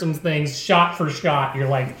 there are some things, shot for shot, you're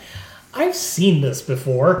like, I've seen this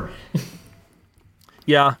before.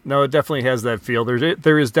 Yeah, no, it definitely has that feel.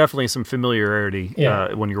 There is definitely some familiarity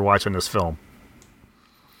when you're watching this film.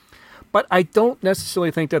 But I don't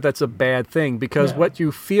necessarily think that that's a bad thing, because what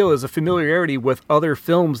you feel is a familiarity with other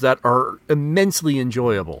films that are immensely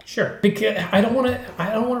enjoyable. Sure, because I don't want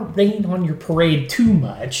to rain on your parade too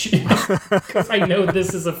much, because I know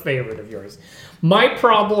this is a favorite of yours. My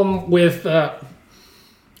problem with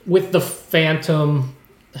the Phantom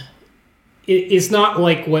is not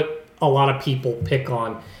like what a lot of people pick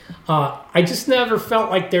on. I just never felt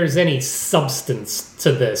like there's any substance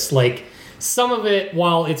to this. Like, some of it,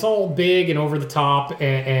 while it's all big and over the top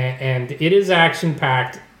and it is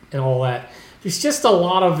action-packed and all that, there's just a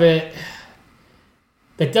lot of it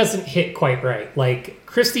that doesn't hit quite right. Like,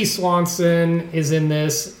 Kristy Swanson is in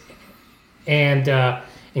this, and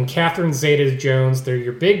Catherine Zeta-Jones, they're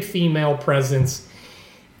your big female presence.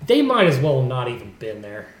 They might as well not even been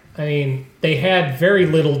there. I mean, they had very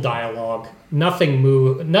little dialogue. Nothing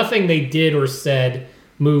they did or said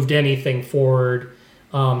moved anything forward.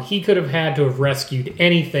 He could have had to have rescued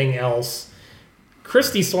anything else.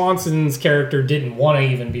 Kristy Swanson's character didn't want to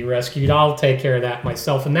even be rescued. I'll take care of that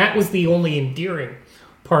myself. And that was the only endearing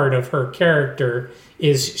part of her character,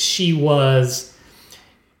 is she was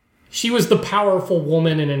the powerful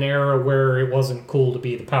woman in an era where it wasn't cool to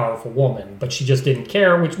be the powerful woman, but she just didn't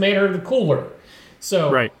care, which made her the cooler.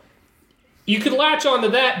 So right. You could latch onto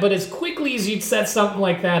that, but as quickly as you'd set something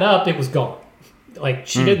like that up, it was gone. Like,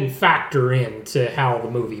 she didn't factor into how the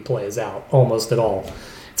movie plays out almost at all.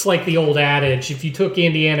 It's like the old adage, if you took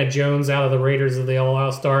Indiana Jones out of the Raiders of the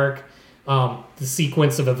Lost Ark, the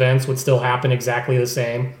sequence of events would still happen exactly the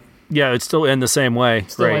same. Yeah, it'd still end the same way.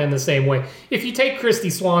 End the same way. If you take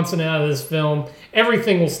Kristy Swanson out of this film,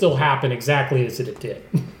 everything will still happen exactly as it did.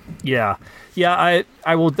 Yeah. Yeah,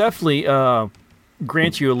 I will definitely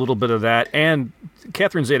grant you a little bit of that. And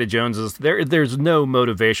Catherine Zeta-Jones is there's no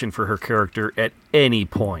motivation for her character at any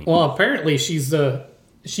point. Well, apparently she's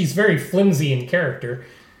very flimsy in character.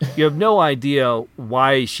 You have no idea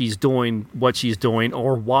why she's doing what she's doing,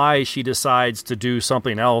 or why she decides to do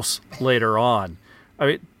something else later on. I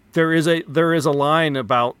mean, there is a line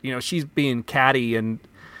about, she's being catty, and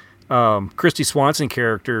Kristy Swanson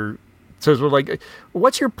character says, "We're like,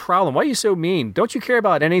 what's your problem? Why are you so mean? Don't you care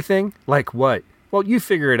about anything? Like what? Well, you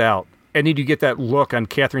figure it out." And then you get that look on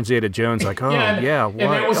Catherine Zeta-Jones, like, "Oh, yeah, what?"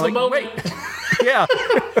 And that was the moment. Yeah.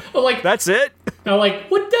 Like, that's it? I'm like,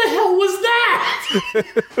 what the hell was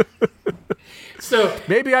that? So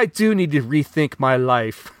maybe I do need to rethink my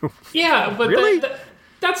life. Yeah, but really?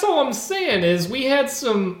 That's all I'm saying is we had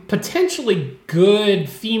some potentially good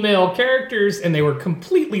female characters, and they were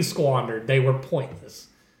completely squandered. They were pointless.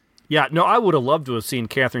 Yeah, no, I would have loved to have seen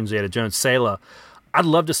Catherine Zeta-Jones, Sayla. I'd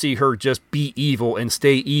love to see her just be evil and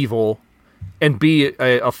stay evil and be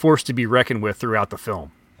a force to be reckoned with throughout the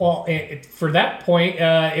film. Well, for that point,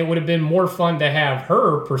 it would have been more fun to have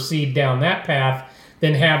her proceed down that path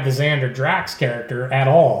than have the Xander Drax character at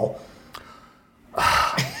all.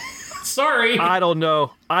 Sorry. I don't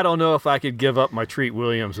know if I could give up my Treat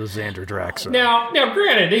Williams as Xander Drax. Now,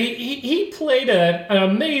 granted, he played an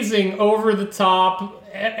amazing, over-the-top,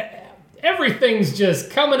 everything's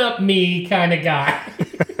just coming up me kind of guy.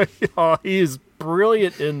 Oh, he is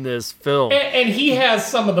brilliant in this film. And he has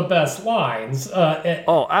some of the best lines.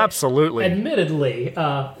 Absolutely. Admittedly.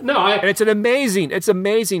 And it's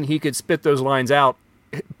amazing he could spit those lines out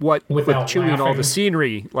with chewing laughing. all the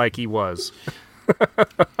scenery like he was.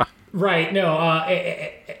 Right, no,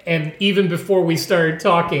 and even before we started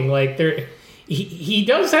talking, like he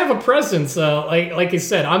does have a presence. Like I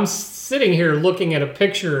said, I'm sitting here looking at a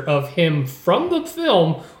picture of him from the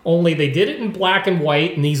film. Only they did it in black and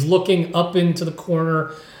white, and he's looking up into the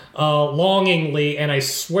corner longingly. And I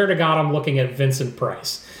swear to God, I'm looking at Vincent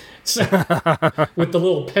Price, so, with the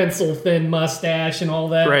little pencil thin mustache and all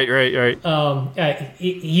that. Right.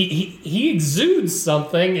 He exudes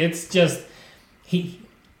something. It's just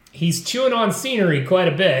He's chewing on scenery quite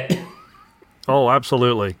a bit. Oh,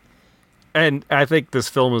 absolutely. And I think this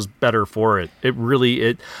film is better for it.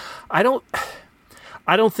 I don't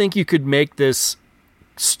think you could make this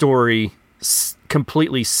story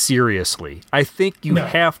completely seriously. I think you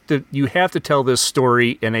have to tell this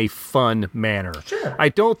story in a fun manner. Sure. I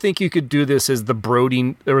don't think you could do this as the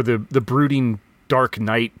brooding Dark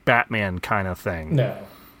Knight Batman kind of thing. No.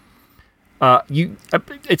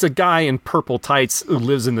 It's a guy in purple tights who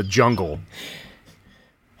lives in the jungle.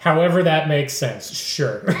 However that makes sense,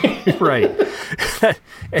 sure. Right.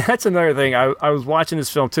 And that's another thing. I was watching this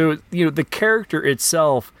film too. You know, the character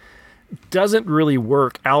itself doesn't really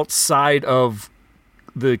work outside of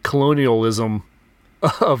the colonialism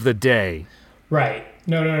of the day. Right.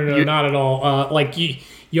 No, not at all. Like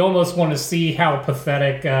you almost want to see how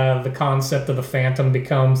pathetic the concept of the Phantom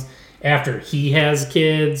becomes after he has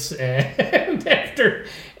kids and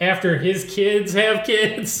after his kids have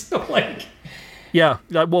kids. Like, yeah,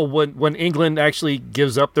 well, when England actually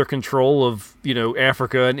gives up their control of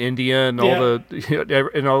Africa and India and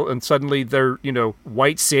all and suddenly their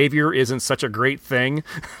white savior isn't such a great thing.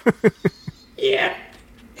 Yeah,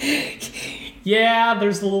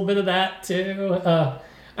 there's a little bit of that too.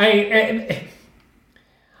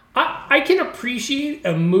 I can appreciate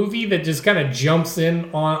a movie that just kind of jumps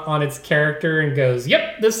in on its character and goes,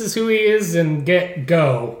 "Yep, this is who he is," and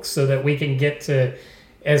go, so that we can get to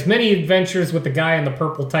as many adventures with the guy in the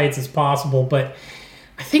purple tights as possible. But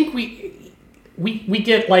I think we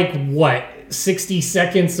get like 60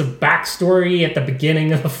 seconds of backstory at the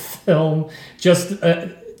beginning of the film,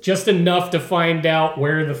 just enough to find out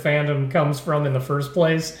where the Phantom comes from in the first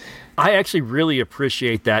place. I actually really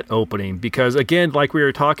appreciate that opening because, again, like we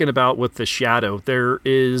were talking about with The Shadow, there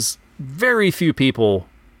is very few people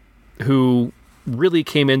who really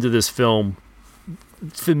came into this film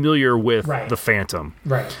familiar with the Phantom.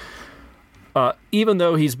 Right. Even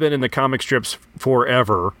though he's been in the comic strips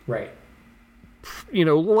forever. Right.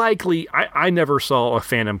 Likely, I never saw a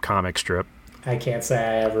Phantom comic strip. I can't say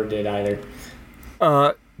I ever did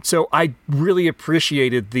either. So I really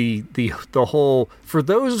appreciated the whole, for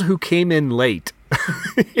those who came in late,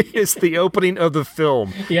 is the opening of the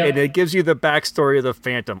film. Yep. And it gives you the backstory of the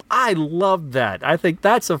Phantom. I love that. I think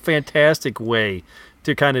that's a fantastic way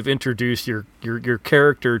to kind of introduce your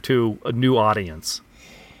character to a new audience.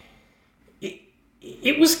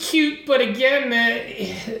 It was cute, but again,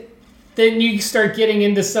 then you start getting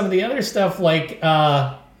into some of the other stuff like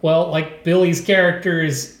Billy's character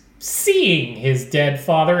is seeing his dead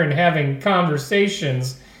father and having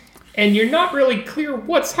conversations, and you're not really clear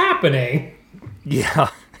what's happening. Yeah.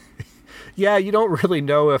 Yeah, you don't really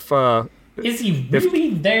know if... is he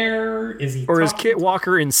really there? Is he... Or is Kit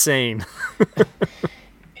Walker insane?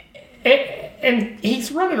 And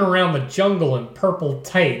he's running around the jungle in purple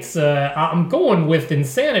tights. I'm going with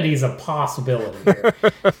insanity as a possibility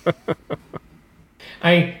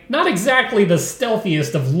here. Not exactly the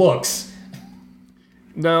stealthiest of looks.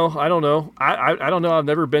 No, I don't know. I don't know. I've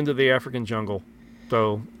never been to the African jungle,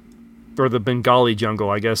 or the Bengali jungle,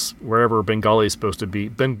 I guess, wherever Bengali is supposed to be.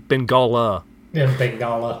 Bengala. Yeah,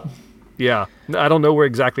 Bengala. Yeah, I don't know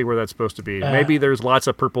exactly where that's supposed to be. Maybe there's lots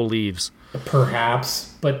of purple leaves.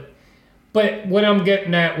 Perhaps, but what I'm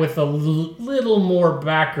getting at with a little more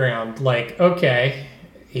background, like, okay,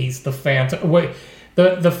 he's the Phantom.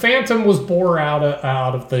 The Phantom was born out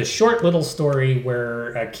of the short little story where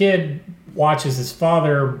a kid watches his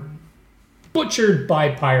father butchered by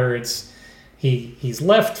pirates. He's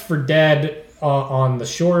left for dead on the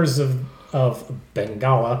shores of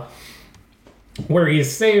Bengala, where he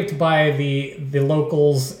is saved by the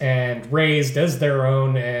locals and raised as their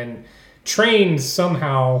own and trained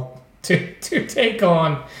somehow to take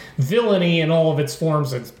on villainy in all of its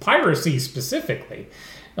forms, and piracy specifically,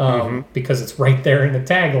 because it's right there in the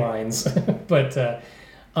taglines.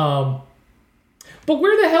 But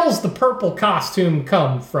where the hell's the purple costume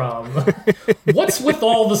come from? What's with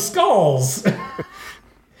all the skulls?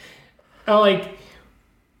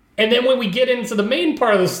 And then when we get into the main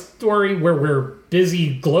part of the story where we're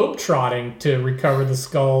busy globetrotting to recover the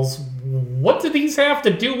skulls, what do these have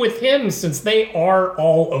to do with him, since they are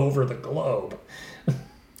all over the globe?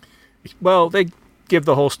 Well, they give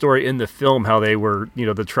the whole story in the film, how they were,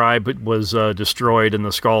 the tribe was destroyed and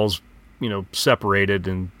the skulls, separated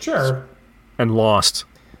and and lost.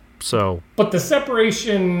 So, but the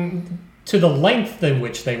separation to the length in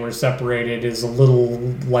which they were separated is a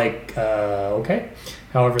little okay.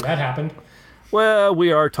 However that happened. Well,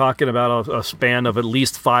 we are talking about a span of at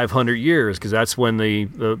least 500 years, because that's when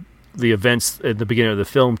the events at the beginning of the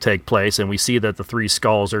film take place, and we see that the three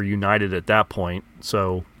skulls are united at that point.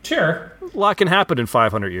 So sure, a lot can happen in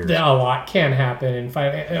 500 years. A lot can happen in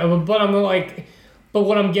but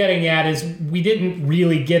what I'm getting at is we didn't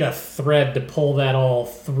really get a thread to pull that all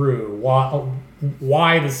through.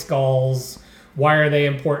 Why the skulls? Why are they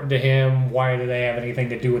important to him? Why do they have anything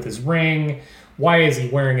to do with his ring? Why is he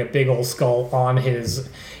wearing a big old skull on his...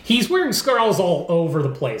 He's wearing skulls all over the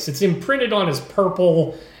place. It's imprinted on his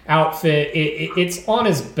purple outfit. It's on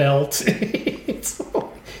his belt.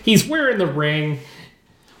 He's wearing the ring.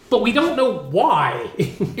 But we don't know why.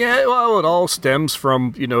 Yeah, well, it all stems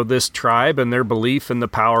from, this tribe and their belief in the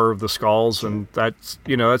power of the skulls, and that's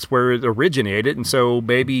where it originated. And so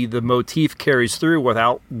maybe the motif carries through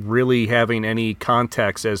without really having any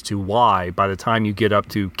context as to why by the time you get up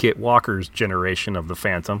to Kit Walker's generation of the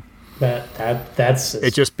Phantom. That's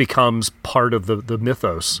it just becomes part of the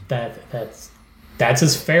mythos. That's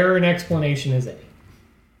as fair an explanation as any.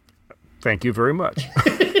 Thank you very much.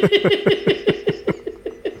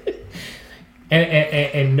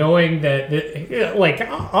 And knowing that,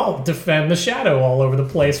 I'll defend the Shadow all over the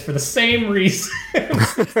place for the same reason.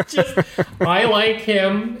 Just, I like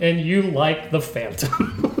him, and you like the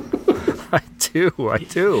Phantom. I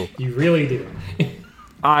do. You really do.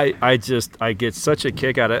 I get such a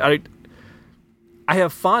kick out of it. I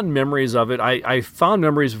have fond memories of it. I fond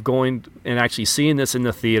memories of going and actually seeing this in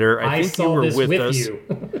the theater. I think saw you were this with us. You.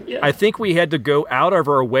 Yeah. I think we had to go out of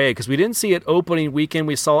our way because we didn't see it opening weekend.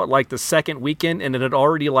 We saw it the second weekend, and it had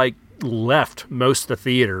already left most of the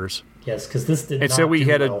theaters. Yes, because this did and not so we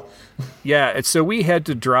do had well. And so we had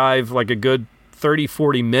to drive a good 30,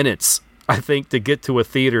 40 minutes, I think, to get to a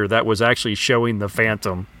theater that was actually showing the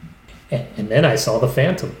Phantom. And then I saw the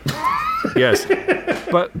Phantom. Yes,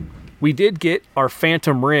 but we did get our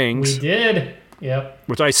Phantom rings. We did. Yep.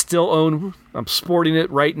 Which I still own. I'm sporting it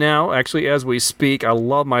right now, actually, as we speak. I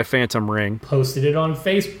love my Phantom ring. Posted it on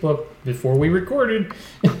Facebook before we recorded.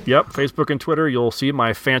 Yep, Facebook and Twitter. You'll see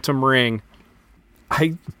my Phantom ring.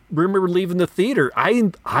 I remember leaving the theater. I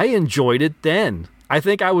enjoyed it then. I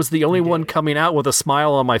think I was the only one coming out with a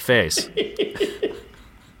smile on my face.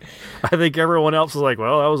 I think everyone else was like,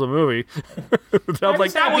 well, that was a movie. I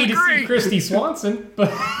was happy to see Christy Swanson,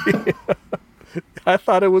 but... I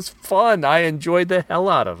thought it was fun. I enjoyed the hell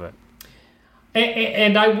out of it.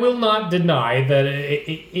 And I will not deny that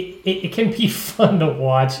it can be fun to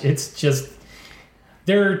watch. It's just,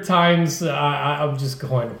 there are times I'm just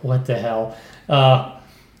going, what the hell?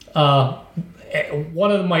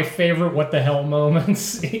 One of my favorite what the hell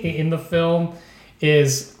moments in the film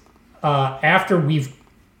is after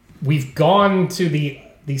we've gone to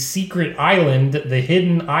the secret island, the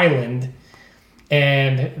hidden island,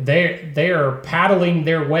 and they are paddling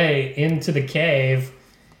their way into the cave,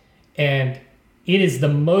 and it is the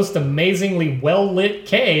most amazingly well-lit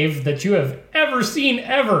cave that you have ever seen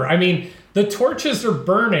ever. I mean, the torches are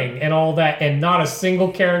burning and all that, and not a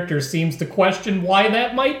single character seems to question why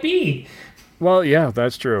that might be. Well, yeah,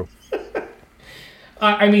 that's true.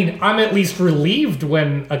 I mean, I'm at least relieved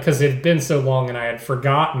because it had been so long and I had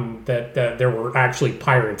forgotten that there were actually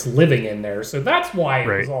pirates living in there. So that's why it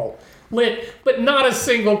was all lit. But not a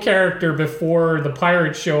single character before the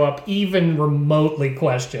pirates show up even remotely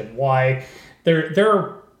questioned why there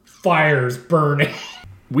are fires burning.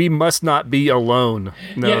 We must not be alone.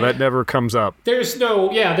 No, that never comes up. There's no,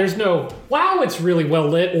 wow, it's really well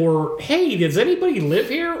lit, or hey, does anybody live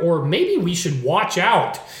here? Or maybe we should watch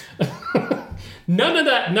out. None of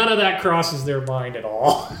that crosses their mind at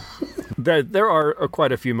all. There are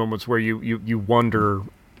quite a few moments where you wonder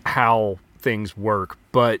how things work,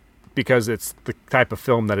 but because it's the type of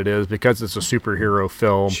film that it is, because it's a superhero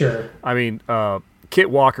film. Sure. I mean, Kit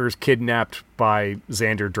Walker's kidnapped by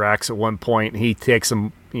Xander Drax at one point. He takes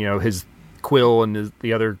him, his Quill and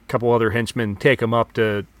the other couple other henchmen take him up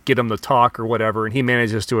to get him to talk or whatever, and he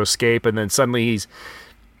manages to escape, and then suddenly he's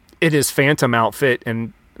in his Phantom outfit,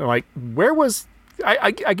 and like, where was...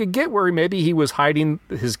 I could get where maybe he was hiding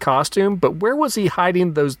his costume, but where was he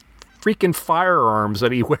hiding those freaking firearms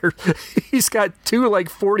that he wears? He's got 2 like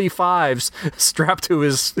 45s strapped to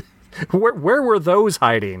his... Where were those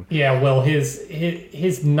hiding? Yeah, well, his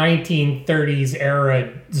 1930s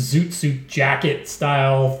era zoot suit jacket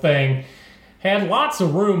style thing had lots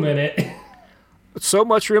of room in it. So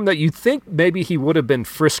much room that you'd think maybe he would have been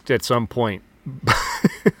frisked at some point.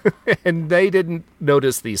 And they didn't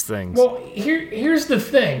notice these things. Well, here's the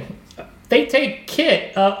thing. They take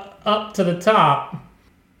Kit up to the top.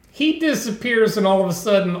 He disappears, and all of a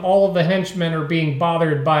sudden, all of the henchmen are being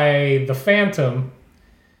bothered by the Phantom.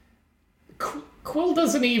 Quill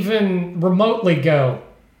doesn't even remotely go,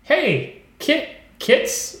 "Hey,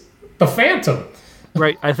 Kit's the Phantom."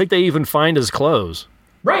 Right. I think they even find his clothes.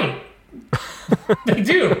 Right. They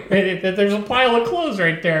do. There's a pile of clothes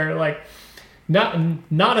right there. Like,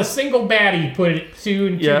 not a single baddie put 2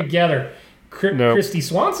 and 2 together. No. Christy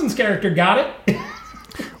Swanson's character got it.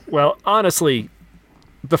 Well, honestly,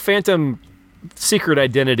 the Phantom secret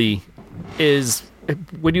identity is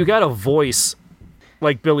when you got a voice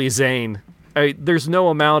like Billy Zane. There's no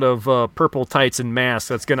amount of purple tights and mask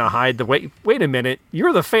that's going to hide the wait a minute,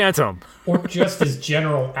 you're the Phantom. Or just his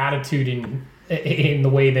general attitude in the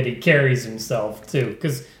way that he carries himself too,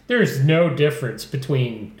 because there's no difference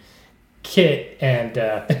between Kit and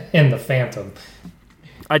the Phantom.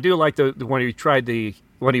 I do like when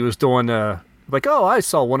he was doing like, oh, I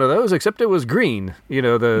saw one of those, except it was green. You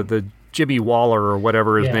know, the Jimmy Waller or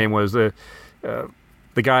whatever his name was, the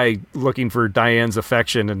guy looking for Diane's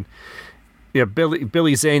affection. And yeah,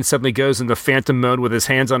 Billy Zane suddenly goes into Phantom mode with his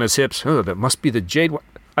hands on his hips. Oh, that must be the Jade.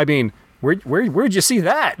 I mean, where'd you see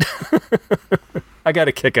that? I got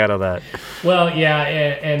a kick out of that. Well, yeah,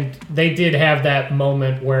 and they did have that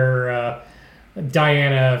moment where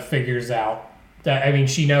Diana figures out that, I mean,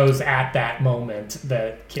 she knows at that moment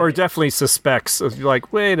that... Or definitely suspects,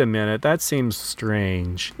 like, wait a minute, that seems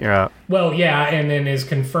strange. Yeah. Well, yeah, and then is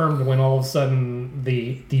confirmed when all of a sudden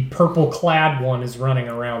the purple-clad one is running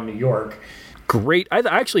around New York. Great. I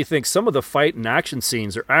actually think some of the fight and action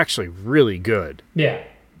scenes are actually really good. Yeah.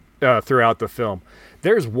 Throughout the film.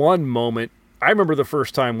 There's one moment, I remember the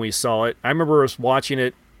first time we saw it, I remember us watching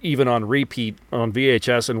it even on repeat on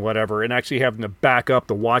VHS and whatever, and actually having to back up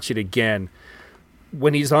to watch it again.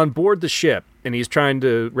 When he's on board the ship and he's trying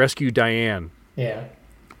to rescue Diane. Yeah.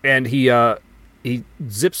 And he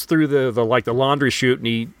zips through the laundry chute, and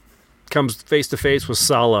he comes face to face with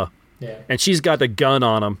Sala. Yeah. And she's got the gun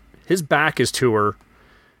on him. His back is to her.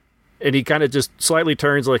 And he kind of just slightly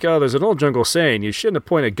turns like, oh, there's an old jungle saying, you shouldn't have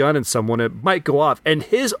pointed a gun at someone, it might go off. And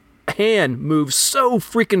his hand moves so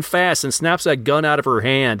freaking fast and snaps that gun out of her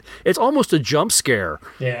hand. It's almost a jump scare.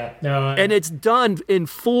 Yeah. No. And it's done in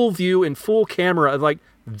full view, in full camera. Like,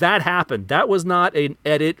 that happened. That was not an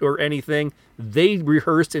edit or anything. They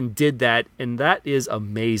rehearsed and did that, and that is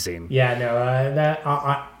amazing. Yeah,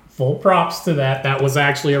 no, full props to that. That was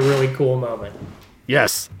actually a really cool moment.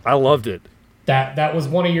 Yes, I loved it. That was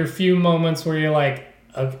one of your few moments where you're like,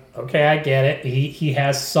 okay, I get it. He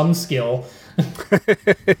has some skill.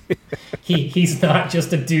 He's not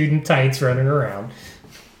just a dude in tights running around.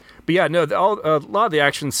 But yeah, no, a lot of the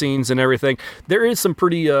action scenes and everything, there is some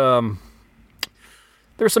pretty... there's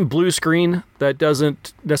some blue screen that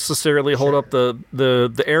doesn't necessarily hold up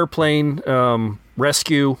the airplane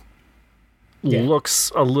rescue.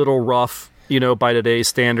 Looks a little rough, by today's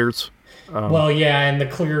standards. Well, yeah, and the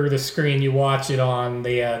clearer the screen you watch it on,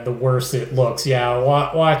 the worse it looks. Yeah,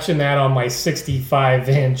 watching that on my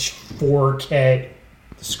 65-inch 4K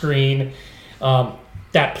screen,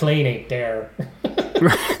 that plane ain't there.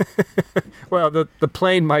 Well, the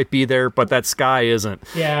plane might be there, but that sky isn't.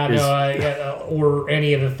 Yeah, or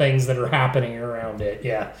any of the things that are happening around it.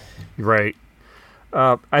 Yeah, right.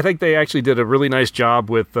 I think they actually did a really nice job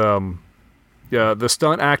with the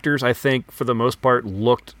stunt actors. I think for the most part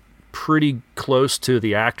looked pretty close to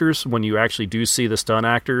the actors when you actually do see the stunt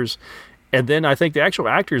actors. And then I think the actual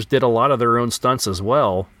actors did a lot of their own stunts as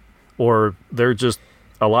well, or they're just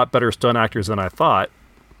a lot better stunt actors than I thought.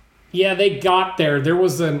 Yeah, they got there. There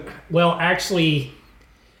was actually,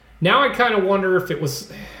 now I kind of wonder if it was,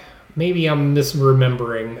 maybe I'm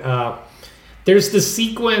misremembering. There's the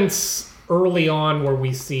sequence early on where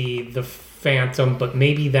we see the Phantom, but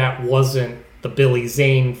maybe that wasn't the Billy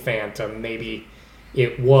Zane Phantom. Maybe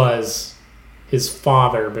it was his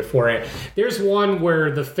father beforehand. There's one where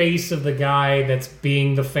the face of the guy that's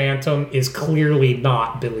being the Phantom is clearly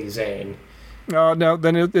not Billy Zane. Oh no,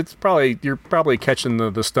 then it's probably you're probably catching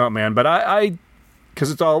the stuntman, but I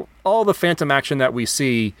because it's all the Phantom action that we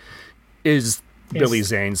see is Billy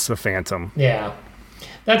Zane's the Phantom. Yeah,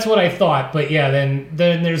 that's what I thought. But yeah, then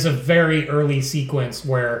there's a very early sequence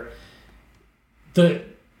where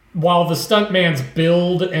while the stuntman's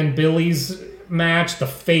build and Billy's match, the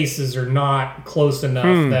faces are not close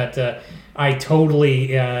enough that I totally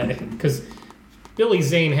because Billy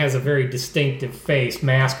Zane has a very distinctive face,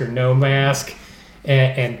 mask or no mask,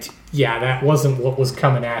 and yeah, that wasn't what was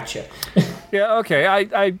coming at you. Yeah, okay.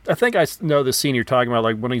 I think I know the scene you're talking about,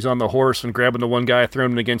 like when he's on the horse and grabbing the one guy,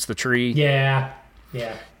 throwing him against the tree. Yeah.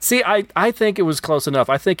 See, I think it was close enough.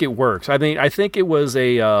 I think it works. I think it was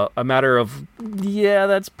a matter of, yeah,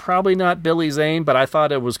 that's probably not Billy Zane, but I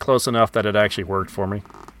thought it was close enough that it actually worked for me.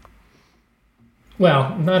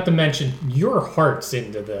 Well, not to mention your heart's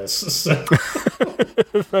into this. So.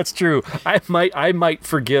 That's true. I might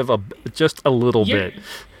forgive just a little bit.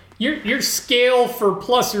 Your scale for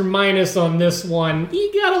plus or minus on this one,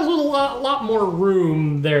 you got a lot more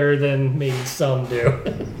room there than maybe some do.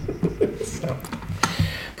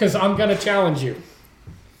 Because I'm going to challenge you.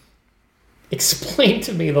 Explain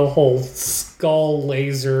to me the whole skull,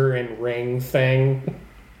 laser, and ring thing.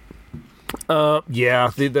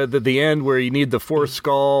 Yeah, the end where you need the fourth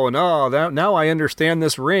skull, and now I understand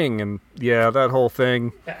this ring, and yeah, that whole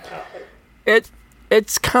thing.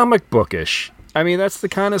 It's comic bookish. I mean, that's the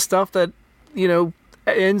kind of stuff that,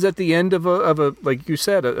 ends at the end of a like you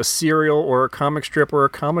said, a serial or a comic strip or a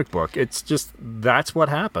comic book. It's just, that's what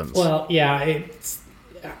happens. Well, yeah,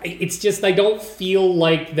 it's just I don't feel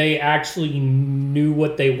like they actually knew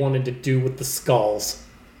what they wanted to do with the skulls.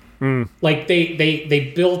 Like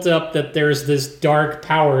they built up that there's this dark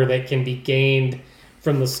power that can be gained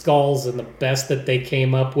from the skulls, and the best that they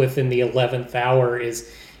came up with in the 11th hour is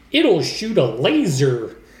it'll shoot a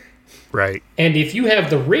laser. Right. And if you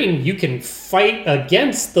have the ring, you can fight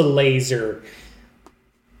against the laser.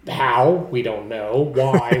 How? We don't know.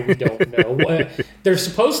 Why? We don't know. They're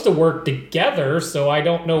supposed to work together, so I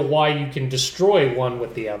don't know why you can destroy one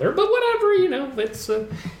with the other. But whatever, it's a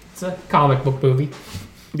comic book movie.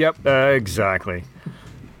 Yep, exactly.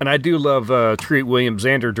 And I do love Treat Williams,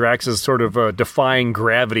 Xander Drax's sort of defying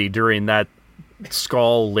gravity during that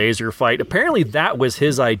skull laser fight. Apparently that was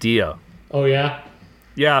his idea. Oh, yeah?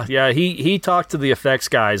 Yeah. He talked to the effects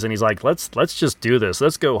guys, and he's like, let's just do this.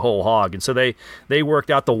 Let's go whole hog. And so they worked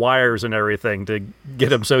out the wires and everything to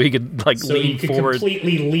get him so he could lean forward.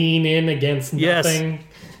 Completely lean in against nothing.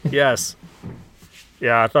 Yes.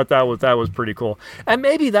 Yeah, I thought that was pretty cool. And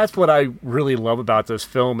maybe that's what I really love about this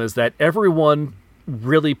film, is that everyone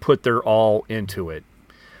really put their all into it.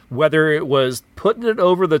 Whether it was putting it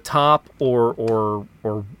over the top or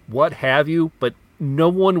what have you, but no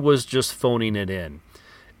one was just phoning it in.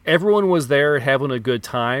 Everyone was there having a good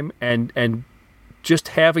time and just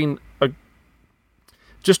having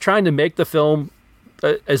just trying to make the film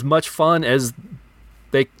as much fun as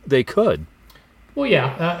they could. Well,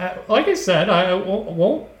 yeah, like I said, I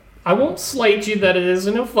won't slight you that it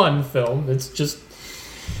isn't a fun film. It's just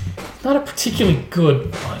not a particularly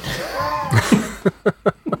good one.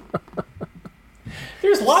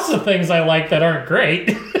 There's lots of things I like that aren't great.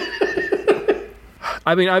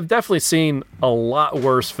 I mean, I've definitely seen a lot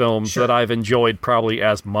worse films that I've enjoyed probably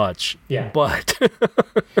as much. Yeah. But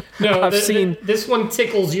no, this one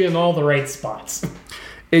tickles you in all the right spots.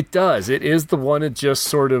 It does. It is the one that just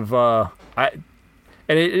sort of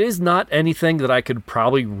and it is not anything that I could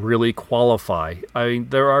probably really qualify. I mean,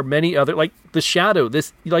 there are many other, like The Shadow.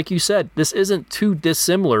 This, like you said, this isn't too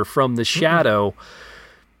dissimilar from The Shadow,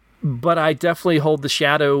 but I definitely hold The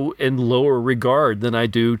Shadow in lower regard than I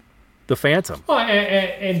do The Phantom. Oh,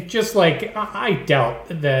 and just like I doubt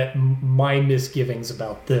that my misgivings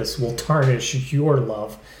about this will tarnish your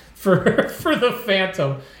love for The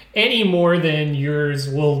Phantom any more than yours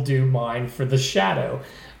will do mine for The Shadow.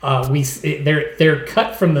 They're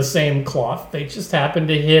cut from the same cloth. They just happen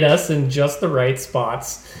to hit us in just the right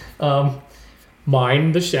spots.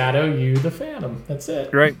 Mine, The Shadow, you, The Phantom. That's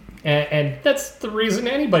it. Right. And that's the reason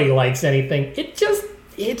anybody likes anything. It just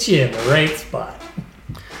hits you in the right spot.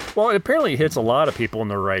 Well, it apparently hits a lot of people in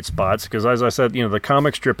the right spots because, as I said, the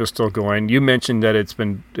comic strip is still going. You mentioned that it's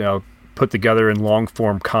been put together in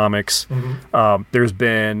long-form comics. Mm-hmm. There's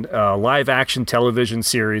been a live-action television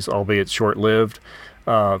series, albeit short-lived.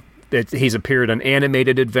 He's appeared on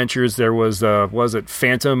animated adventures. There was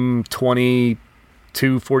Phantom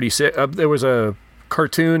 2246. There was a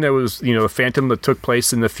cartoon that was a Phantom that took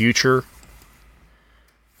place in the future.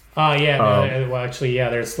 Well, actually, yeah.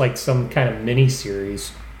 There's like some kind of mini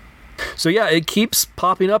series. So yeah, it keeps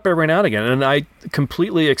popping up every now and again, and I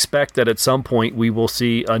completely expect that at some point we will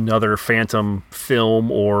see another Phantom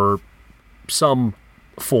film or some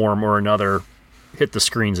form or another hit the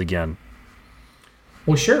screens again.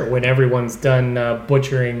 Well, sure. When everyone's done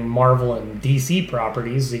butchering Marvel and DC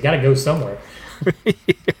properties, you got to go somewhere.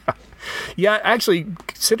 Yeah, actually,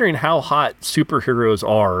 considering how hot superheroes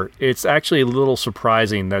are, it's actually a little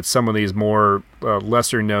surprising that some of these more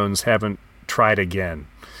lesser knowns haven't tried again.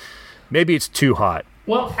 Maybe it's too hot.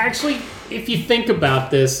 Well, actually, if you think about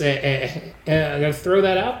this, I'm going to throw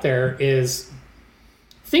that out there, is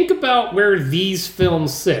think about where these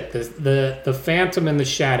films sit. The Phantom and the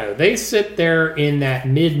Shadow. They sit there in that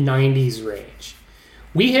mid-90s range.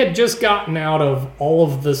 We had just gotten out of all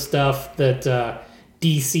of the stuff that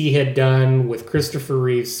DC had done with Christopher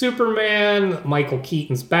Reeve's Superman, Michael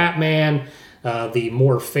Keaton's Batman, the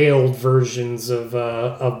more failed versions of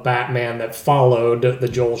Batman that followed the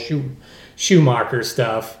Joel Schumacher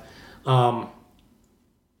stuff. Can't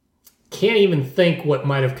even think what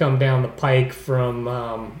might have come down the pike from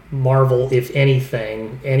Marvel, if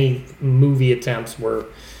anything. Any movie attempts were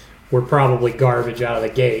probably garbage out of the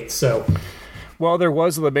gate. So, well, there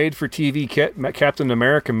was the made-for-TV Captain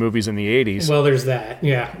America movies in the 80s. Well, there's that,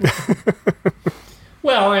 yeah.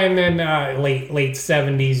 Well, and then late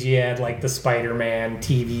 70s, you had like the Spider-Man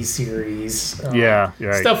TV series.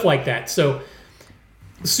 Stuff like that. So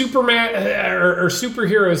Superman or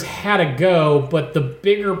superheroes had to go, but the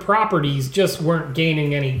bigger properties just weren't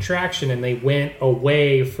gaining any traction, and they went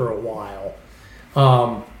away for a while,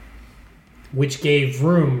 which gave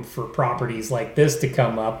room for properties like this to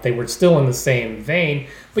come up. They were still in the same vein,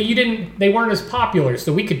 but they weren't as popular,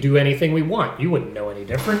 so we could do anything we want. You wouldn't know any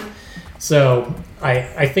different. So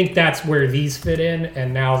I think that's where these fit in,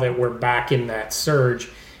 and now that we're back in that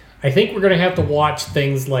surge, I think we're going to have to watch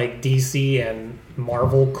things like DC and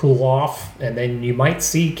Marvel cool off, and then you might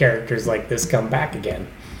see characters like this come back again.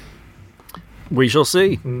 We shall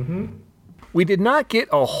see. Mm-hmm. We did not get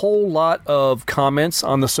a whole lot of comments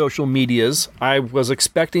on the social medias. I was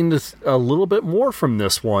expecting a little bit more from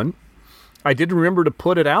this one. I did remember to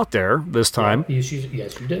put it out there this time. Yeah,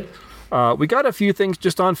 yes, you did. We got a few things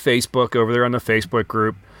just on Facebook over there on the Facebook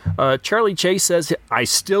group. Charlie Chase says, I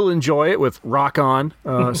still enjoy it, with rock on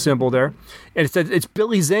symbol there. And it said, it's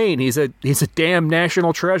Billy Zane. He's a damn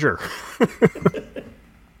national treasure.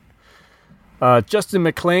 Justin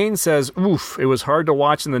McLean says, oof, it was hard to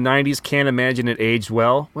watch in the 90s. Can't imagine it aged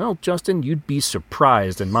well. Well, Justin, you'd be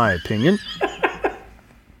surprised, in my opinion.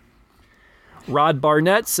 Rod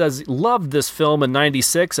Barnett says, loved this film in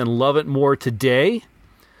 96 and love it more today.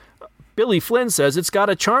 Billy Flynn says, it's got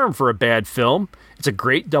a charm for a bad film. It's a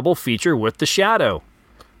great double feature with The Shadow.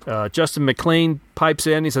 Justin McLean pipes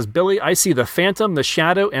in. He says, Billy, I see The Phantom, The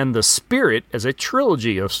Shadow, and The Spirit as a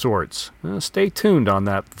trilogy of sorts. Stay tuned on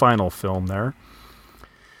that final film there.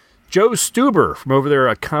 Joe Stuber from over there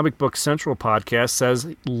at Comic Book Central podcast says,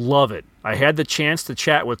 love it. I had the chance to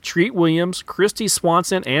chat with Treat Williams, Christy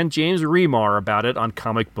Swanson, and James Remar about it on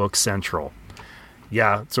Comic Book Central.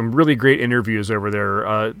 Yeah, some really great interviews over there.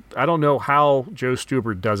 I don't know how Joe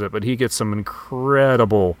Stuber does it, but he gets some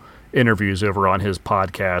incredible interviews over on his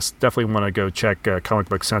podcast. Definitely want to go check Comic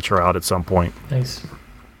Book Central out at some point. Nice.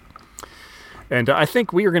 And I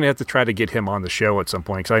think we are going to have to try to get him on the show at some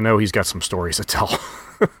point, because I know he's got some stories to tell.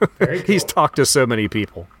 Very cool. He's talked to so many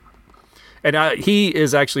people. And he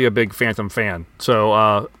is actually a big Phantom fan. So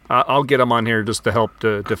I'll get him on here just to help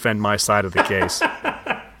to defend my side of the case.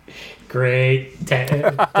 Great.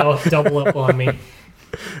 Double up on me.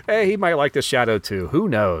 Hey, he might like The Shadow too. Who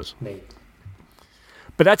knows? Maybe.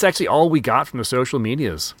 But that's actually all we got from the social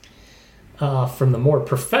medias. From the more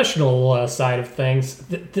professional side of things,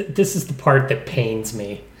 this is the part that pains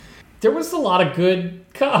me. There was a lot of good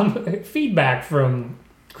feedback from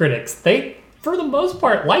critics. They, for the most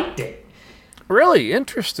part, liked it. Really?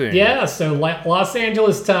 Interesting. Yeah, so Los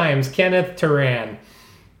Angeles Times, Kenneth Turan.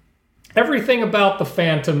 Everything about The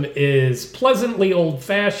Phantom is pleasantly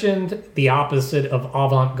old-fashioned, the opposite of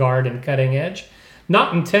avant-garde and cutting-edge.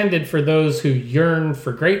 Not intended for those who yearn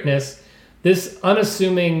for greatness, this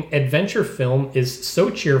unassuming adventure film is so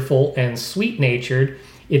cheerful and sweet-natured,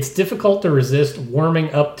 it's difficult to resist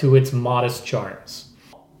warming up to its modest charms.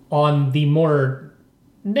 On the more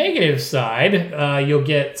negative side, you'll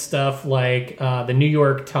get stuff like the New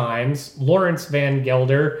York Times, Lawrence Van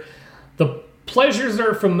Gelder, the pleasures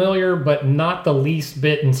are familiar, but not the least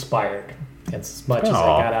bit inspired. That's as much as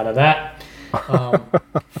I got out of that.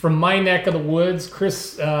 From my neck of the woods,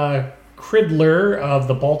 Chris Cridler of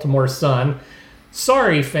the Baltimore Sun.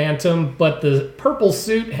 Sorry, Phantom, but the purple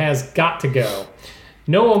suit has got to go.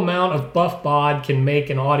 No amount of buff bod can make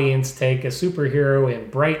an audience take a superhero in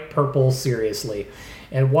bright purple seriously.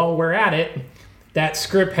 And while we're at it, that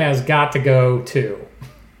script has got to go too.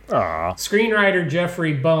 Aww. Screenwriter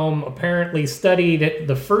Jeffrey Boehm apparently studied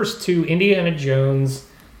the first 2 Indiana Jones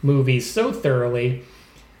movies so thoroughly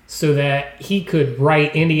so that he could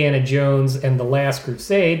write Indiana Jones and the Last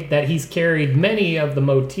Crusade that he's carried many of the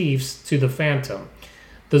motifs to the Phantom.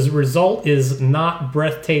 The result is not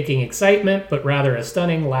breathtaking excitement, but rather a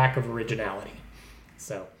stunning lack of originality.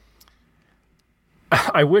 So,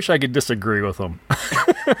 I wish I could disagree with him.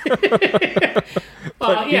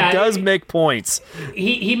 But he does make points.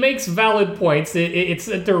 He makes valid points. It's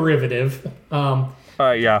a derivative.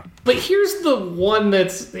 Yeah. But here's the one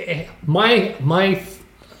that's one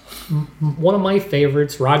of my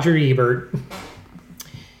favorites. Roger Ebert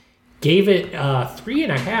gave it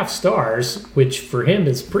 3.5 stars, which for him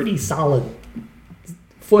is pretty solid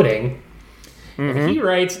footing. Mm-hmm. And he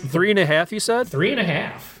writes 3.5. You said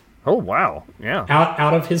 3.5. Oh wow! Yeah.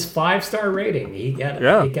 Out of his 5-star rating, he got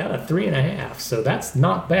a 3.5. So that's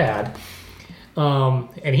not bad.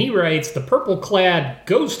 And he writes, the purple-clad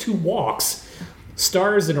Ghost Who Walks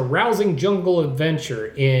stars in a rousing jungle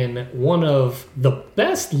adventure in one of the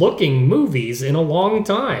best-looking movies in a long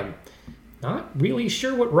time. Not really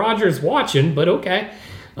sure what Roger's watching, but okay.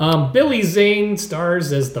 Billy Zane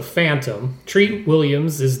stars as the Phantom. Treat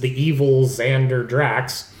Williams is the evil Xander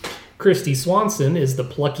Drax. Christy Swanson is the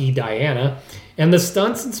plucky Diana. And the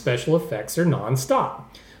stunts and special effects are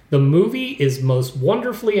non-stop. The movie is most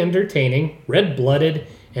wonderfully entertaining, red-blooded,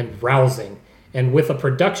 and rousing, and with a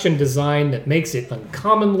production design that makes it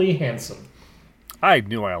uncommonly handsome. I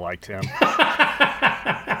knew I liked him.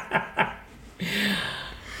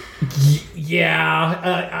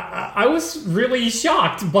 Yeah, I was really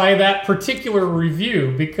shocked by that particular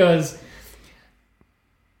review because,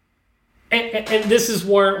 and this is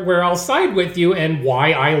where I'll side with you and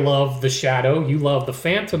why I love The Shadow, you love The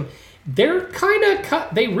Phantom. They're kind of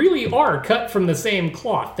cut, they really are cut from the same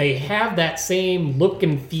cloth. They have that same look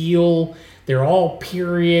and feel. They're all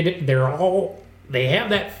period. They have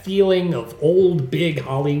that feeling of old big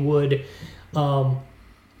Hollywood.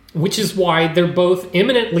 Which is why they're both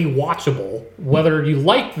eminently watchable, whether you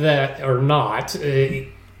like that or not.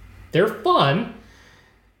 They're fun,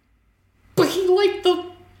 but he liked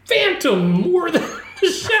the Phantom more than the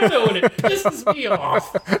Shadow, and it pisses me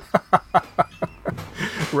off.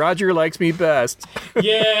 Roger likes me best.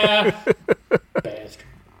 Yeah. Bastard.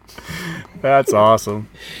 That's awesome.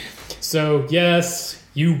 So, yes,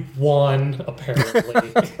 you won,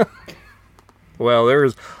 apparently. Well,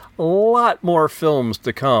 there's a lot more films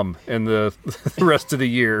to come in the rest of the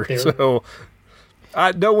year. So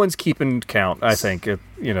no one's keeping count, I think.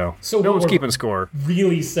 So no one's keeping score.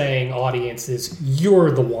 Really saying, audience, is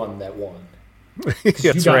you're the one that won. That's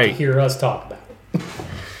you got right. to hear us talk about it.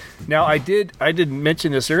 Now, I did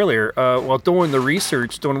mention this earlier. While doing a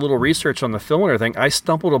little research on the film and everything, I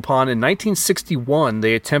stumbled upon in 1961,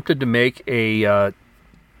 they attempted to make a...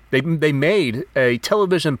 They made a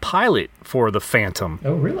television pilot for The Phantom.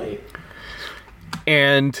 Oh, really?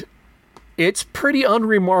 And it's pretty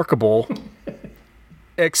unremarkable,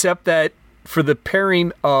 except that for the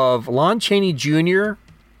pairing of Lon Chaney Jr.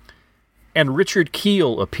 and Richard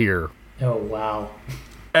Kiel appear. Oh, wow.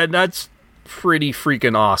 And that's pretty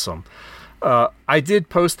freaking awesome. I did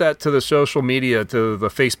post that to the social media, to the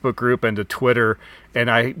Facebook group and to Twitter, and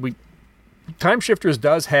Time Shifters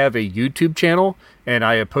does have a YouTube channel, and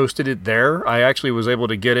I posted it there. I actually was able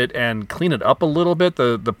to get it and clean it up a little bit.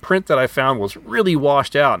 The print that I found was really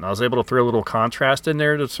washed out, and I was able to throw a little contrast in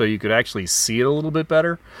there so you could actually see it a little bit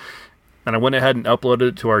better. And I went ahead and uploaded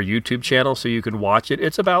it to our YouTube channel so you can watch it.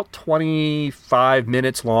 It's about 25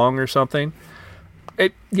 minutes long or something.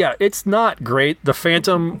 It's not great. The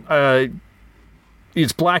Phantom,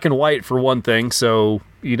 it's black and white for one thing, so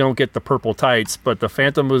you don't get the purple tights, but the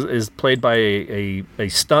Phantom is played by a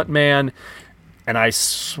stuntman, and I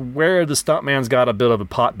swear the stuntman's got a bit of a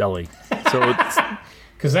pot belly. So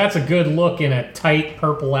because that's a good look in a tight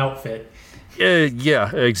purple outfit.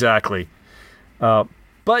 Yeah, exactly.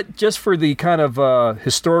 But just for the kind of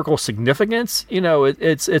historical significance,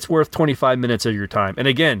 it's worth 25 minutes of your time. And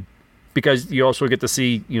again, because you also get to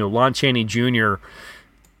see, Lon Chaney Jr.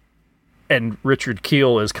 and Richard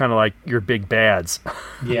Kiel is kind of like your big bads.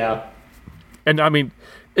 Yeah. And I mean,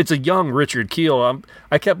 it's a young Richard Kiel.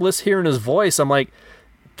 I kept hearing his voice. I'm like,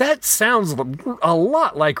 that sounds a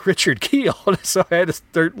lot like Richard Kiel. So I had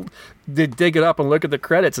to dig it up and look at the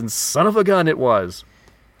credits, and son of a gun, it was.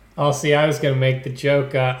 Oh, see, I was going to make the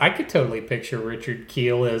joke. I could totally picture Richard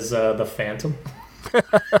Kiel as the Phantom.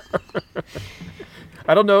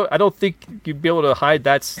 I don't know. I don't think you'd be able to hide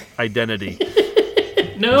that identity.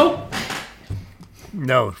 No?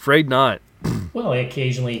 No, afraid not. Well,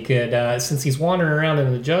 occasionally he could, since he's wandering around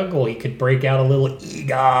in the jungle, he could break out a little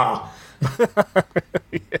Eega.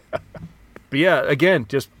 But yeah, again,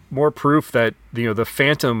 just more proof that the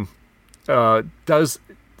Phantom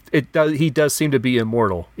he does seem to be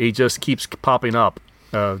immortal. He just keeps popping up,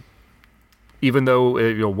 even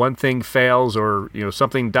though one thing fails or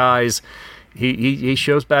something dies, he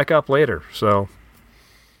shows back up later. So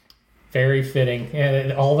very fitting,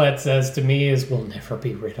 and all that says to me is we'll never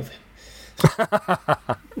be rid of him.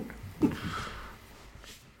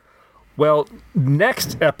 Well,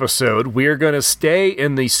 next episode, we're going to stay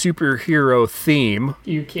in the superhero theme.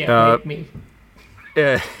 You can't make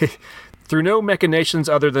me. Through no machinations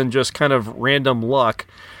other than just kind of random luck,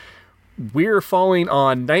 we're falling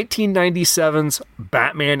on 1997's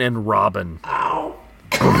Batman and Robin. Ow.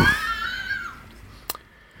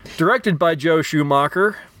 Directed by Joe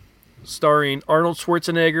Schumacher. Starring Arnold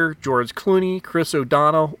Schwarzenegger, George Clooney, Chris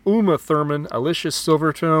O'Donnell, Uma Thurman, Alicia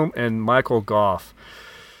Silverstone, and Michael Goff.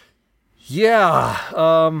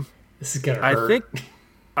 Yeah, this is gonna hurt.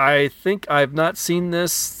 I think I've not seen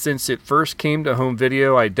this since it first came to home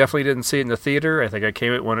video. I definitely didn't see it in the theater. I think I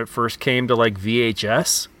came it when it first came to like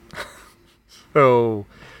VHS. So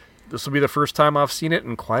this will be the first time I've seen it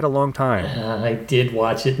in quite a long time. I did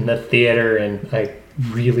watch it in the theater, and I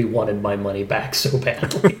really wanted my money back so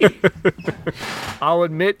badly. I'll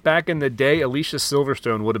admit, back in the day, Alicia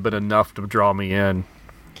Silverstone would have been enough to draw me in.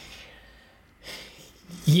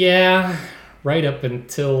 Yeah, right up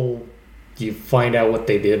until you find out what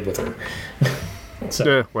they did with her.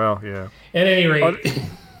 So, well, yeah. At any rate,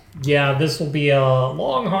 yeah, this will be a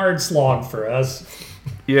long, hard slog for us.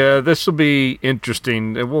 Yeah, this will be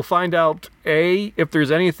interesting. And we'll find out, A, if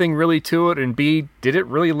there's anything really to it, and B, did it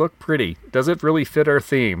really look pretty? Does it really fit our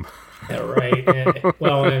theme? Yeah, right.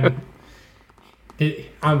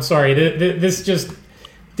 I'm sorry. This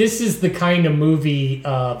is the kind of movie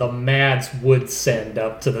the Mads would send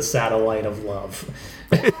up to the satellite of love.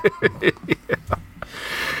 Yeah.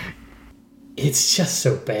 It's just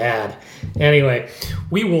so bad. Anyway,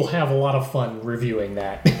 we will have a lot of fun reviewing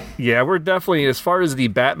that. Yeah, we're definitely, as far as the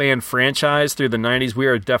Batman franchise through the 90s, we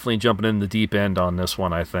are definitely jumping in the deep end on this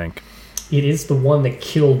one, I think. It is the one that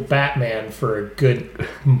killed Batman for a good...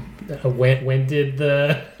 When did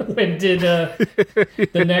the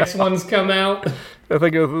next ones come out? I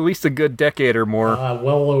think it was at least a good decade or more.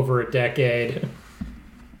 Well over a decade.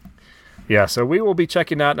 Yeah, so we will be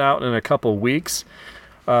checking that out in a couple weeks.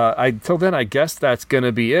 Until then, I guess that's going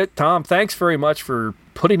to be it. Tom, thanks very much for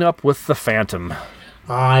putting up with the Phantom.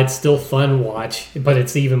 It's still fun watch, but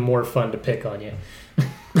it's even more fun to pick on you.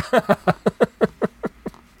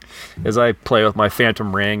 As I play with my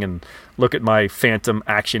Phantom ring and look at my Phantom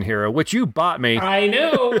action hero, which you bought me. I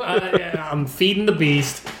know. I'm feeding the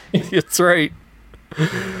beast. That's right.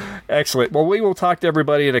 Excellent. Well, we will talk to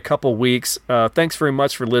everybody in a couple weeks. Thanks very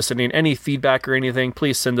much for listening. Any feedback or anything,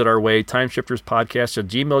 please send it our way,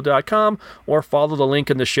 timeshifterspodcast@gmail.com, or follow the link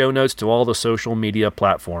in the show notes to all the social media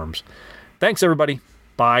platforms. Thanks, everybody.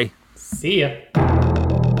 Bye. See ya.